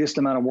biggest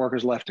amount of work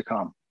is left to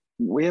come.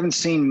 We haven't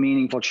seen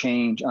meaningful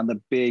change on the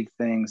big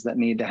things that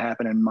need to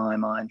happen in my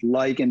mind,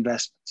 like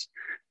investments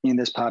in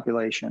this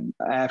population,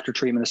 after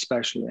treatment,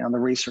 especially on the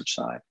research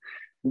side.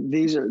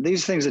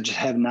 These things that just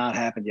have not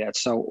happened yet.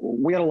 So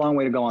we got a long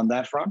way to go on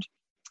that front.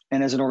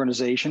 And as an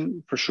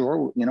organization, for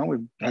sure,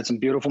 we've had some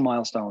beautiful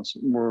milestones.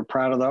 We're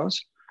proud of those.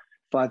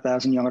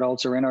 5,000 young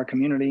adults are in our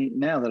community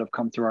now that have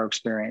come through our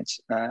experience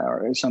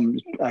or some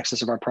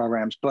access of our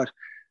programs. But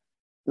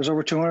there's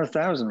over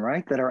 200,000,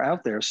 right, that are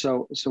out there.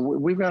 So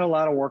we've got a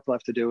lot of work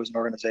left to do as an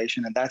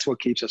organization. And that's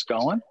what keeps us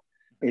going,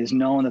 is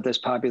knowing that this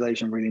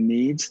population really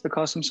needs the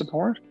custom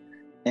support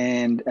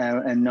and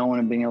knowing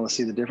and being able to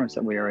see the difference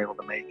that we are able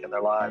to make in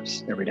their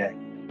lives every day.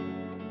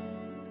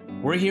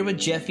 We're here with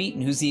Geoff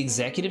Eaton, who's the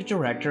Executive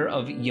Director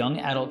of Young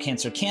Adult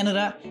Cancer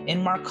Canada,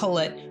 and Mark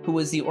Collett, who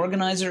was the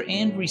organizer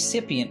and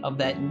recipient of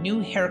that new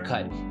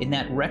haircut in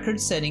that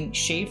record-setting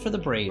Shave for the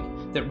Brave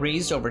that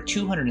raised over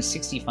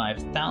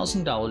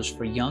 $265,000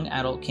 for Young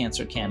Adult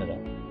Cancer Canada.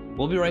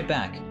 We'll be right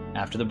back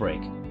after the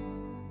break.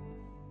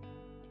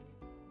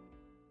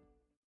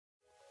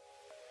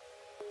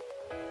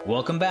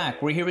 Welcome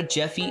back. We're here with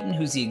Geoff Eaton,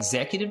 who's the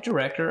Executive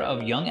Director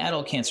of Young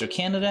Adult Cancer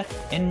Canada,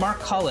 and Mark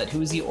Collett,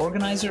 who is the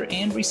organizer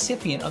and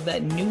recipient of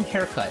that new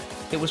haircut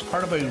that was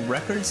part of a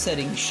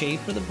record-setting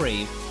Shave for the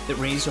Brave that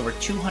raised over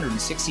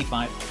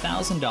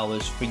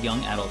 $265,000 for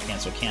Young Adult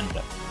Cancer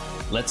Canada.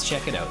 Let's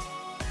check it out.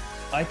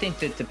 I think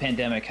that the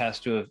pandemic has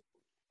to have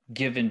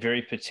given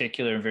very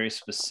particular and very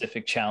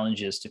specific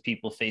challenges to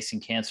people facing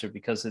cancer,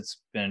 because it's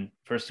been,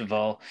 first of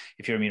all,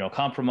 if you're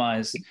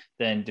immunocompromised,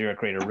 then they're at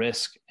greater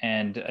risk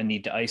and a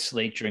need to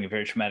isolate during a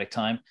very traumatic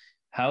time.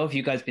 How have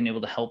you guys been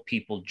able to help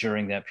people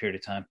during that period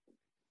of time?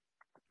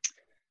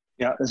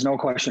 Yeah, there's no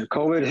question.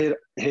 COVID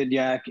hit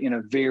YACC in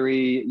a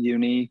very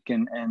unique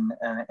and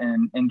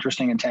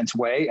interesting, intense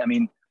way. I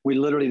mean, we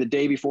literally, the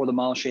day before the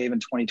mall shave in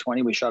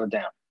 2020, we shut it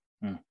down.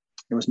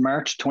 It was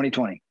March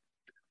 2020.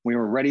 We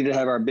were ready to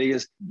have our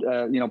biggest,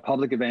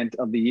 public event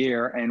of the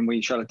year, and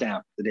we shut it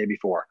down the day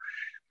before.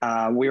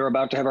 We were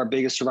about to have our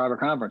biggest survivor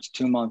conference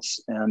 2 months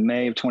in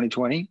May of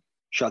 2020,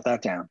 shut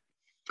that down.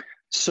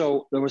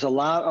 So there was a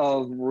lot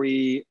of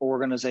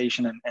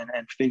reorganization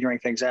and figuring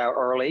things out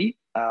early.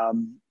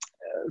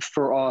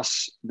 For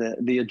us,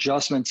 the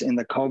adjustments in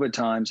the COVID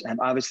times, and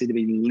obviously to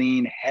be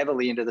lean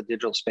heavily into the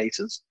digital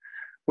spaces,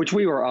 which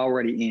we were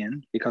already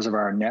in because of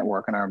our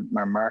network and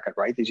our market,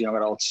 right? These young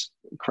adults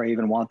crave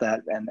and want that.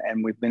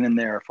 And we've been in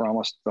there for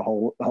almost the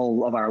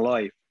whole of our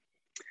life.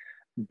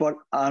 But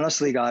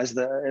honestly, guys,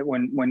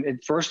 when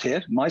it first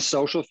hit, my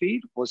social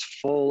feed was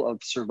full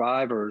of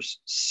survivors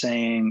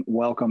saying,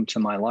 "Welcome to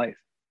my life."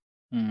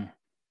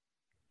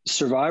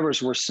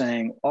 Survivors were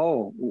saying,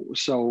 "Oh,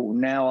 so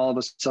now all of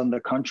a sudden the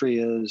country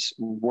is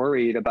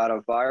worried about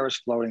a virus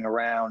floating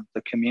around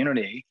the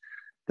community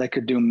that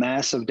could do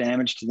massive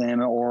damage to them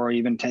or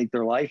even take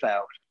their life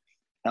out."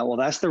 Well,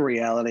 that's the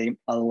reality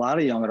a lot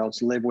of young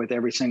adults live with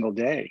every single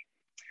day.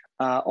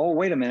 Oh,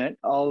 wait a minute.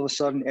 All of a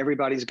sudden,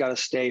 everybody's got to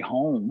stay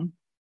home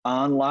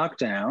on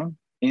lockdown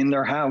in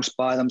their house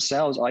by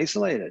themselves,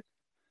 isolated.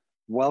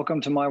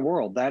 Welcome to my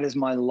world. That is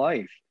my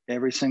life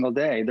every single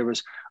day. There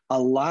was a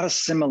lot of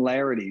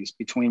similarities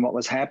between what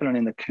was happening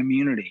in the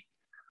community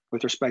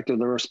with respect to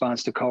the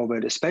response to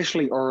COVID,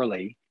 especially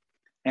early,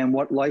 and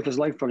what life is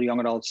like for the young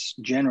adults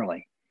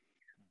generally.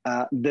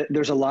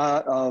 There's a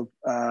lot of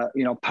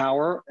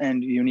power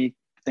and unique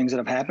things that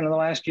have happened in the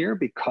last year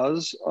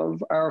because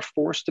of our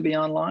force to be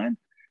online.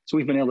 So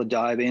we've been able to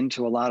dive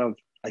into a lot of,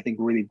 I think,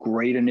 really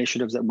great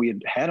initiatives that we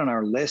had on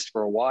our list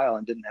for a while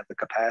and didn't have the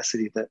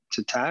capacity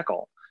to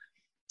tackle.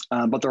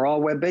 But they're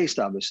all web-based,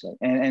 obviously.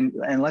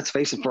 And let's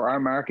face it, for our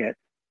market,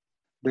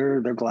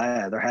 they're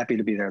glad, they're happy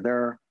to be there.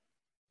 They're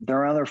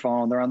on their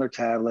phone, they're on their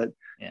tablet.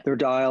 Yeah. They're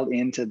dialed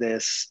into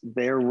this.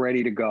 They're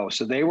ready to go.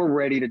 So they were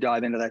ready to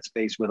dive into that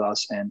space with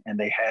us, and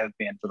they have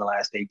been for the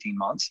last 18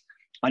 months.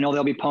 I know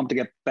they'll be pumped to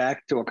get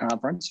back to a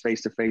conference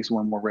face-to-face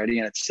when we're ready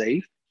and it's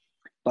safe.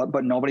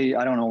 But nobody,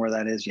 I don't know where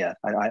that is yet.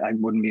 I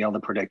wouldn't be able to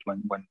predict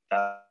when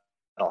that'll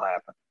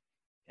happen.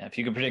 Yeah, if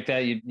you could predict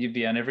that, you'd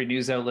be on every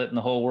news outlet in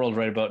the whole world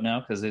right about now,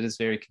 because it is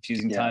very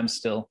confusing times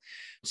still.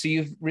 So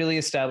you've really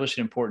established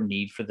an important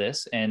need for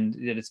this, and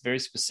that it's very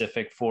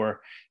specific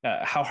for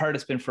how hard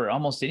it's been for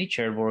almost any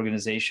charitable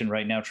organization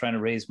right now trying to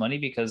raise money,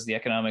 because the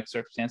economic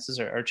circumstances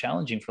are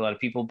challenging for a lot of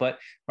people. But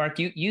Mark,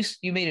 you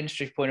made an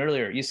interesting point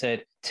earlier. You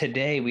said,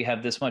 today we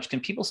have this much.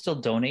 Can people still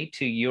donate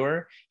to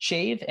your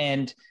shave?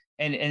 And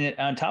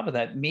on top of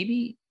that,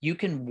 maybe you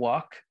can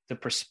walk the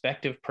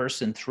prospective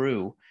person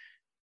through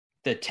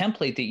the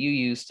template that you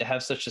use to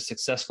have such a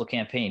successful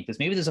campaign, because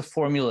maybe there's a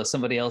formula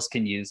somebody else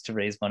can use to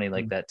raise money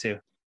like that too.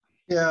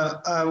 Yeah,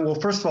 well,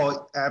 first of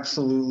all,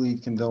 absolutely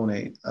can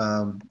donate.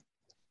 I'm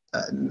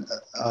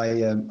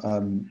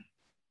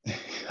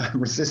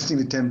resisting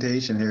the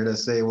temptation here to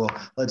say, well,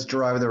 let's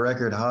drive the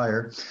record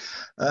higher.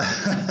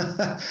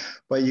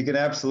 But you can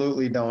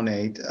absolutely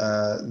donate.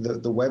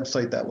 The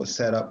website that was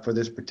set up for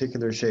this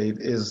particular shave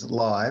is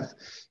live.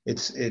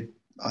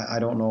 I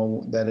don't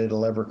know that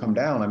it'll ever come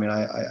down. I mean,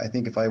 I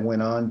think if I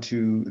went on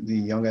to the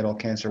Young Adult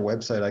Cancer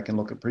website, I can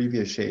look at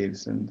previous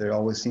shaves, and there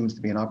always seems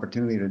to be an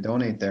opportunity to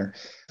donate there.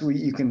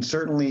 You can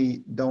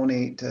certainly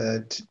donate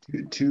to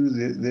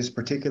this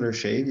particular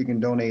shave. You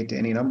can donate to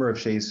any number of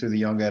shaves through the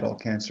Young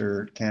Adult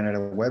Cancer Canada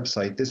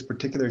website. This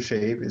particular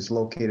shave is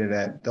located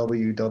at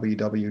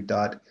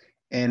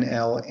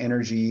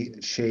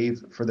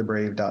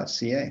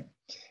www.nlenergyshaveforthebrave.ca.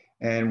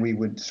 And we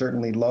would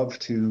certainly love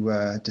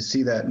to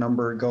see that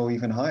number go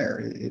even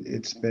higher.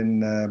 It's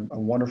been a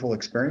wonderful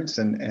experience,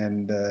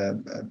 and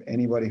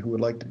anybody who would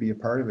like to be a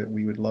part of it,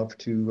 we would love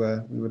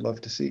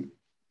to see.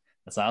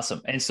 That's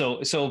awesome. And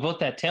so about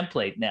that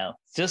template now,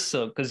 just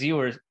so, because you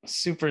were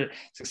super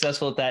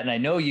successful at that, and I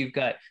know you've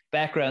got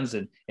backgrounds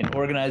in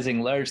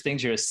organizing large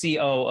things. You're a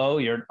COO,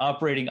 you're an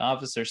operating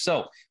officer.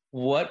 So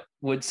what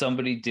would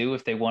somebody do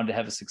if they wanted to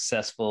have a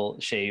successful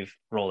shave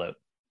rollout?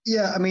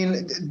 Yeah, I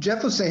mean,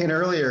 Geoff was saying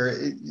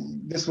earlier,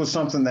 this was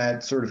something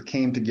that sort of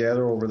came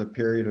together over the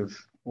period of,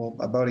 well,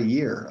 about a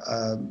year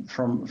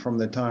from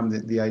the time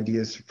that the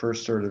ideas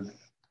first sort of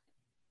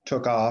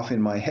took off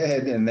in my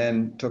head and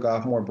then took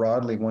off more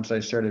broadly once I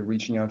started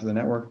reaching out to the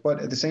network.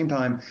 But at the same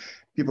time,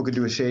 people could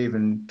do a shave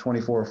in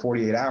 24 or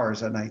 48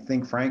 hours. And I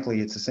think,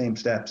 frankly, it's the same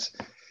steps.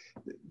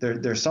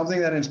 There's something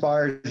that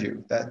inspires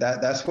you.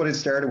 That's what it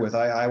started with.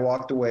 I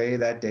walked away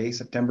that day,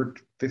 September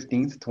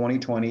 15th,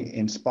 2020,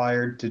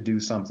 inspired to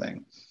do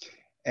something,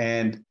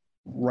 and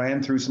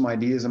ran through some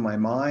ideas in my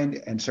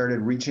mind and started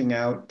reaching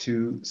out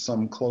to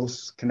some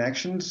close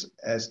connections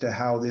as to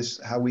how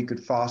we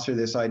could foster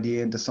this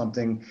idea into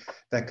something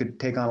that could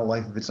take on a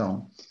life of its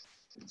own.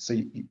 So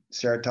you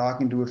start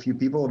talking to a few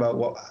people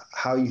about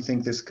how you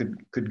think this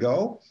could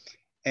go,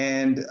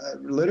 and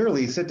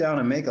literally sit down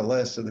and make a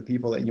list of the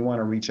people that you want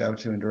to reach out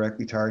to and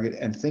directly target,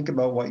 and think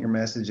about what your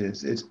message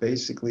is. It's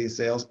basically a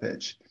sales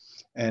pitch.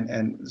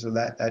 And so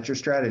that's your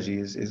strategy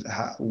is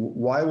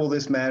why will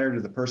this matter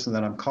to the person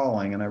that I'm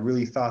calling? And I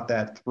really thought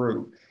that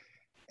through.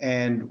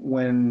 And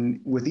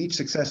with each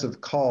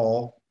successive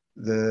call,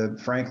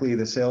 frankly,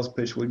 the sales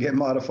pitch would get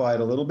modified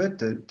a little bit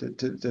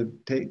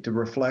to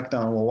reflect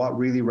on, well, what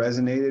really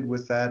resonated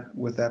with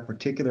that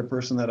particular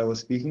person that I was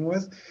speaking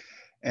with.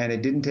 And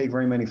it didn't take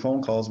very many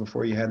phone calls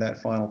before you had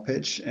that final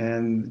pitch,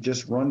 and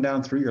just run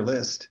down through your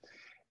list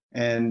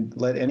and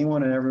let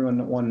anyone and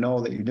everyone know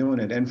that you're doing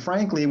it. And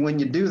frankly, when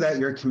you do that,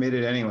 you're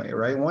committed anyway,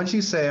 right? Once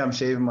you say, I'm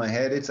shaving my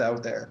head, it's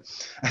out there.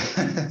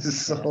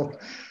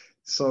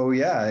 So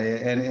yeah,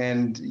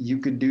 and you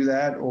could do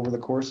that over the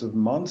course of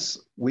months,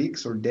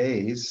 weeks, or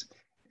days.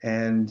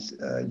 And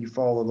you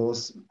follow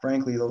those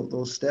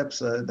steps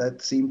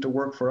that seem to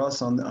work for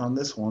us on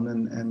this one.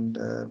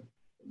 And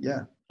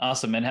yeah.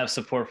 Awesome. And have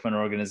support from an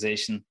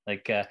organization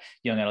like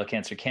Young Adult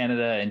Cancer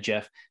Canada, and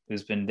Geoff,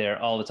 who's been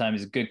there all the time.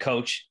 He's a good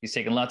coach. He's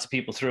taken lots of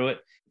people through it.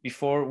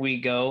 Before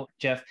we go,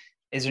 Geoff,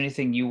 is there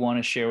anything you want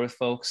to share with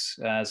folks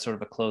as sort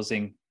of a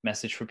closing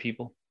message for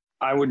people?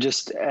 I would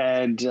just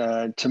add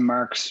to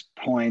Mark's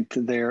point,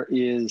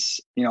 there's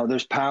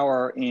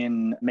power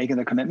in making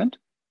the commitment.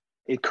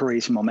 It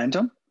creates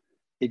momentum.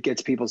 It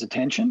gets people's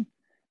attention.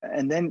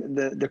 And then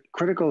the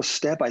critical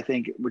step, I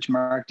think, which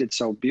Mark did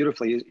so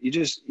beautifully, is you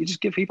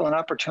just give people an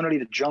opportunity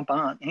to jump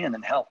in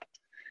and help.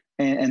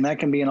 And that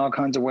can be in all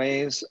kinds of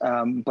ways,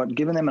 but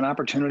giving them an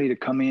opportunity to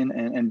come in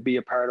and be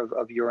a part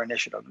of your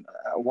initiative,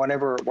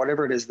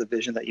 whatever it is, the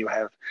vision that you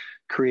have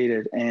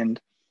created.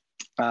 And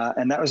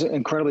that was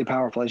incredibly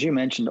powerful. As you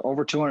mentioned,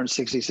 over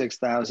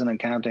 266,000 and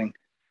counting.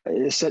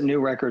 It set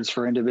new records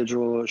for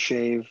individual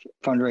shave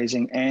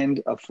fundraising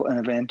and an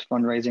event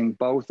fundraising.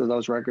 Both of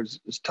those records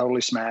is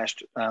totally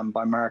smashed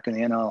by Mark and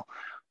the NL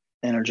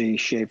Energy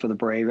Shave for the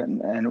Brave.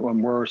 And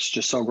we're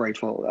just so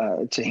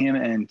grateful to him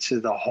and to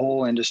the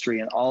whole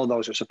industry and all of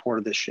those who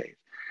supported this shave.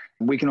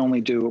 We can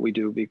only do what we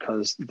do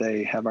because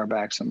they have our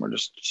backs, and we're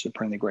just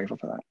supremely grateful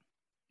for that.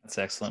 That's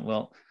excellent.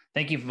 Well,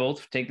 thank you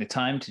both for taking the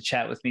time to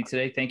chat with me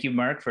today. Thank you,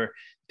 Mark, for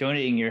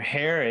donating your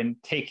hair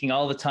and taking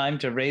all the time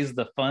to raise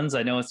the funds.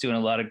 I know it's doing a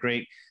lot of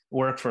great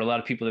work for a lot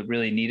of people that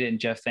really need it. And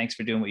Geoff, thanks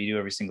for doing what you do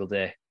every single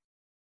day.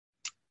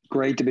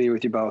 Great to be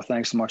with you both.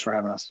 Thanks so much for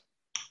having us.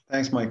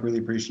 Thanks, Mike. Really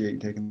appreciate you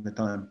taking the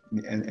time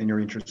and your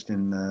interest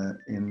in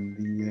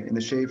the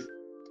shave.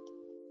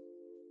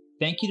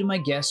 Thank you to my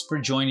guests for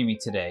joining me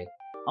today.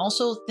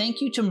 Also,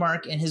 thank you to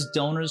Mark and his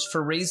donors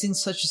for raising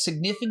such a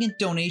significant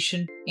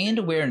donation and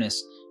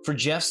awareness for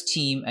Geoff's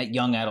team at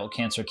Young Adult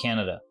Cancer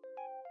Canada.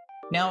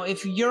 Now,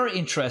 if you're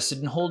interested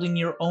in holding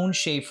your own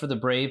Shave for the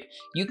Brave,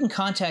 you can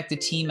contact the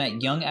team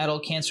at Young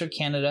Adult Cancer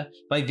Canada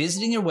by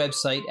visiting their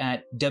website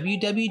at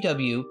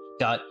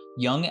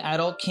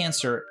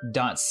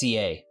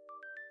www.youngadultcancer.ca.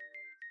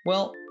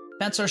 Well,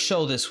 that's our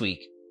show this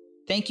week.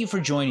 Thank you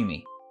for joining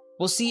me.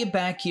 We'll see you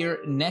back here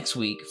next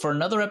week for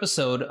another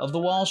episode of The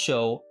Wall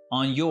Show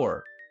on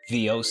your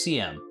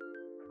VOCM.